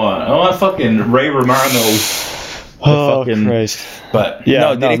 that's what I want. I want fucking Ray Romano's. Oh, fucking- Christ. But Yeah,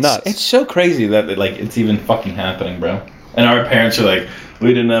 no, dude, no, it's, nuts. it's so crazy that like it's even fucking happening, bro. And our parents are like,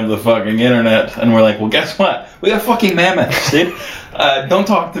 we didn't have the fucking internet, and we're like, well, guess what? We got fucking mammoths, dude. Don't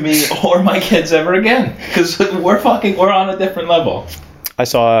talk to me or my kids ever again, because we're on a different level. I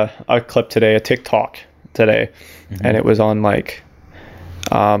saw a clip today, a TikTok today, and it was on like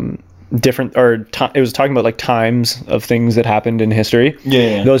different it was talking about like times of things that happened in history.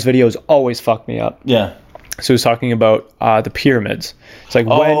 Yeah. Those videos always fuck me up. Yeah. So it was talking about the pyramids. It's like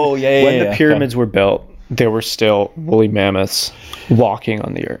Oh, when yeah, the pyramids were built, there were still woolly mammoths walking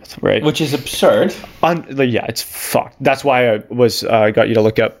on the earth, right? Which is absurd. Yeah, it's fucked. That's why I was got you to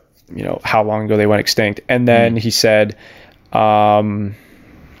look up, how long ago they went extinct. And then he said, when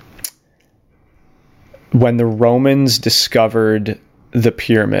the Romans discovered the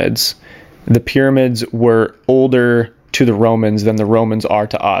pyramids were older to the Romans than the Romans are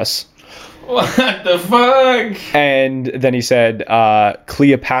to us. What the fuck? And then he said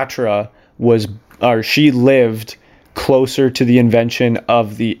Cleopatra she lived closer to the invention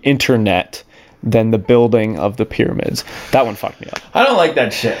of the internet than the building of the pyramids. That one fucked me up. I don't like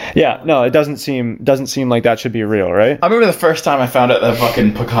that shit. Yeah, no, it doesn't seem like that should be real, right? I remember the first time I found out that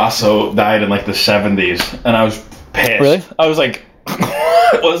fucking Picasso died in like the 70s, and I was pissed. Really? I was like,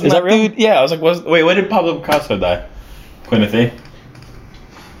 wasn't Is that that real? dude? Yeah, I was like, wait, when did Pablo Picasso die? Quinity?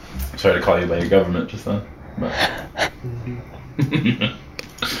 Sorry to call you by your government just then. But.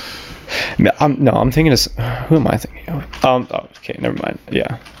 I'm thinking of... Who am I thinking of? Okay, never mind.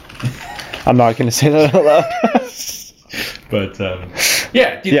 Yeah. I'm not going to say that out loud. But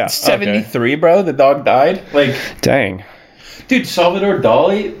yeah, dude, Yeah, 73, bro. The dog died. Like, Dang. dude, Salvador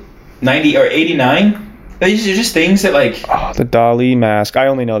Dali, 90 or 89. These are just things that, like, Oh, the Dali mask. I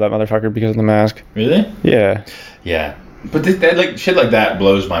only know that motherfucker because of the mask. really? Yeah. Yeah. But that like shit like that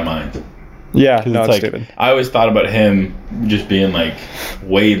blows my mind. Yeah, 'Cause no, it's like, stupid. I always thought about him just being like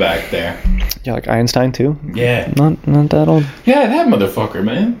way back there. Yeah, like Einstein too. Yeah. Not that old. Yeah, that motherfucker,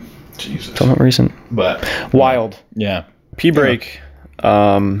 man. Jesus. Somewhat recent. But Wild. yeah. P break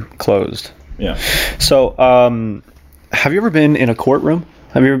closed. Yeah. So, have you ever been in a courtroom?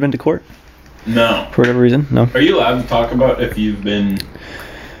 Have you ever been to court No. for whatever reason? No. Are you allowed to talk about if you've been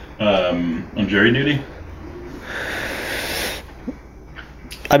on jury duty?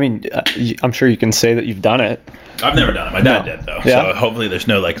 I mean, I'm sure you can say that you've done it. I've never done it. My dad No. did though. Yeah. So hopefully there's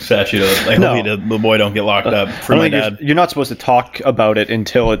no like statute of like No. hopefully the boy don't get locked up for I my don't think dad. you're not supposed to talk about it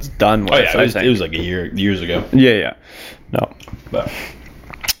until it's done with. Oh yeah, I it was, think. it was like years ago. Yeah. No. But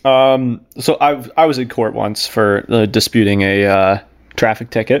So I was in court once for disputing a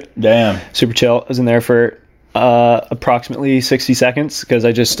traffic ticket. damn. Super chill. I was in there for approximately 60 seconds because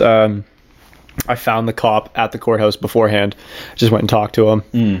I just I found the cop at the courthouse beforehand. Just went and talked to him.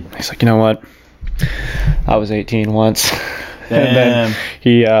 He's like, you know what? I was 18 once. And then Damn.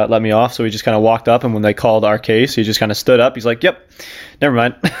 he let me off, so he just kind of walked up, and when they called our case, he just kind of stood up. He's like, yep, never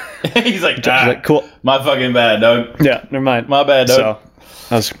mind. He's like, He's like, cool. my fucking bad, dog. Yeah, never mind. My bad, dog. So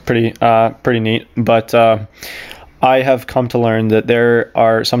that was pretty neat. But I have come to learn that there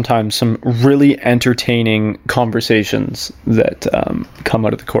are sometimes some really entertaining conversations that come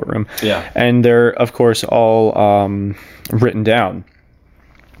out of the courtroom. Yeah. And they're, of course, all written down.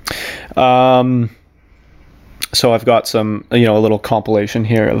 So I've got some, a little compilation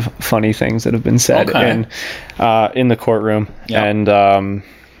here of funny things that have been said Okay. in the courtroom Yeah. and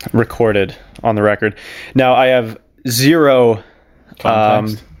recorded on the record. Now I have zero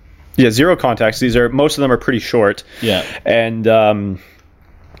Context. zero context. Most of them are pretty short. Yeah. And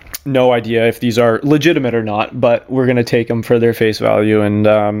no idea if these are legitimate or not, but we're going to take them for their face value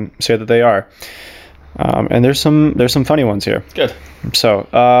and say that they are. And there's some funny ones here. Good. So,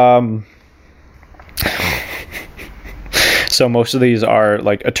 so most of these are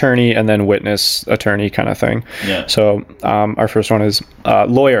like attorney and then witness attorney kind of thing. Yeah. So our first one is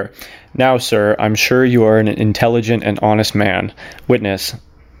lawyer. Now, sir, I'm sure you are an intelligent and honest man. Witness.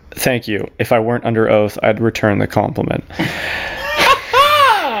 Thank you. If I weren't under oath, I'd return the compliment.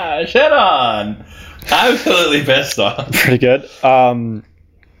 Shut on. Absolutely pissed off. Pretty good.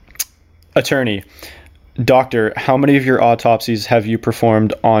 Attorney. Doctor, how many of your autopsies have you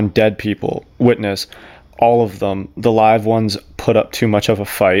performed on dead people? Witness. All of them. The live ones put up too much of a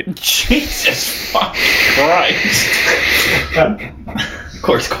fight. Jesus fucking Christ. Of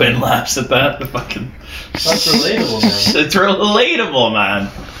course Quinn laughs at that. The fucking... That's relatable, man. It's relatable, man.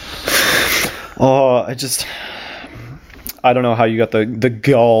 Oh, I don't know how you got the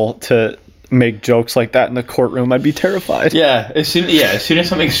gall to make jokes like that in the courtroom. I'd be terrified. Yeah, as soon as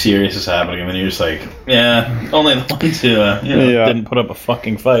something serious is happening, and then you're just like, yeah, only the ones who Yeah. didn't put up a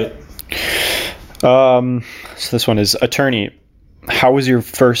fucking fight. So this one is attorney. How was your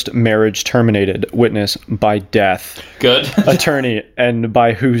first marriage terminated? Witness, by death. Good. Attorney, and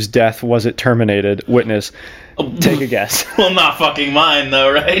by whose death was it terminated? Witness, take a guess. Well, not fucking mine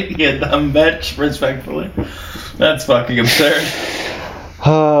though, right? You dumb bitch. Respectfully, that's fucking absurd.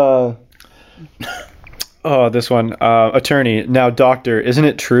 Oh, this one. Attorney. Now, doctor, isn't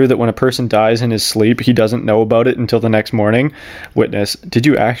it true that when a person dies in his sleep, he doesn't know about it until the next morning? Witness. Did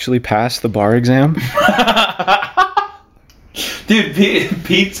you actually pass the bar exam? Dude,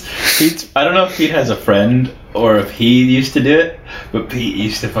 Pete's. I don't know if Pete has a friend or if he used to do it, but Pete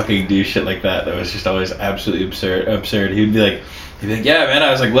used to fucking do shit like that. That was just always absolutely absurd. He'd be like, yeah, man,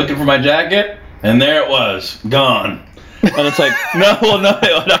 I was like looking for my jacket, and there it was, gone. And it's like, no,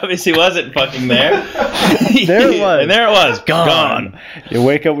 it obviously wasn't fucking there. There it was. And there it was, gone. You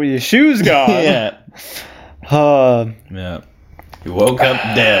wake up with your shoes gone. Yeah. Yeah. He woke up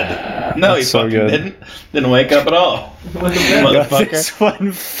dead. No, he That's so fucking good. didn't wake up at all.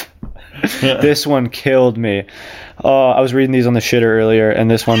 Motherfucker. This one killed me. I was reading these on the shitter earlier,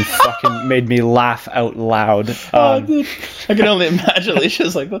 and this one fucking made me laugh out loud. Dude, I can only imagine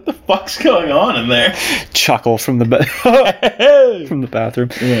Alicia's like, what the fuck's going on in there? Chuckle from the from the bathroom.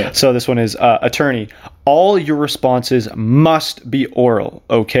 Yeah. So this one is attorney. All your responses must be oral,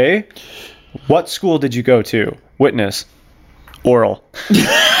 okay? What school did you go to? Witness. Oral.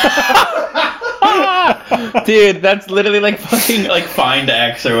 Dude, that's literally like fucking like find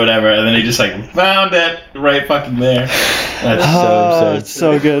X or whatever, and then he just like found it right fucking there. That's so absurd. It's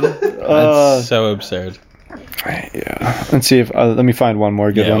so good. That's so absurd. Yeah. Let's see if let me find one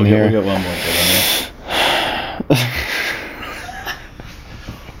more good one here. We'll get one more good one here.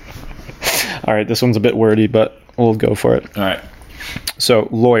 All right, this one's a bit wordy, but we'll go for it. All right. So,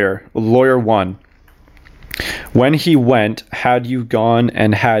 lawyer 1. When he went, had you gone,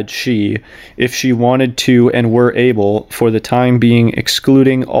 and had she, if she wanted to and were able, for the time being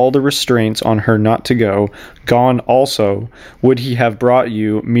excluding all the restraints on her not to go, gone also, would he have brought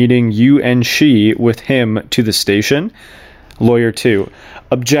you, meeting you and she with him to the station? Lawyer 2.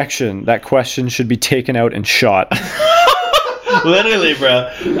 Objection. That question should be taken out and shot. Literally, bro.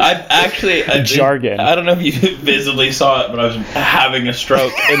 Jargon. I don't know if you visibly saw it, but I was having a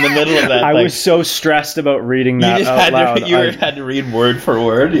stroke in the middle of that. I was so stressed about reading that out loud. You had to read word for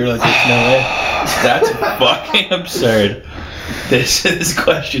word. You're like, there's no way. That's fucking absurd. This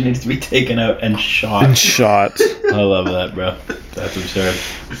question needs to be taken out and shot. I love that, bro. That's absurd.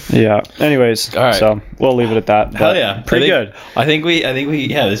 Yeah. Anyways, all right. So we'll leave it at that. Hell yeah, pretty good. I think we.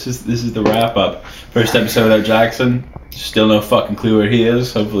 Yeah, this is the wrap up. First episode without Jackson. Still no fucking clue where he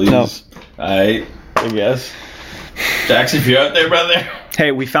is. Hopefully he's alright, I guess. Jackson, if you're out there, brother.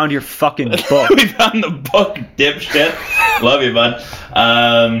 Hey, we found your fucking book. We found the book, dipshit. Love you, bud.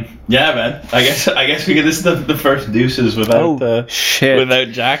 Yeah, man. I guess this is the first deuces without shit. Without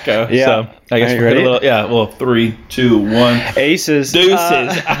Jacko. Yeah. So I guess we're ready? a little. Yeah. Well, 3, 2, 1. Aces. Deuces.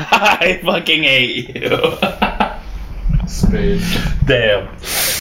 I fucking hate you. Spades. Damn.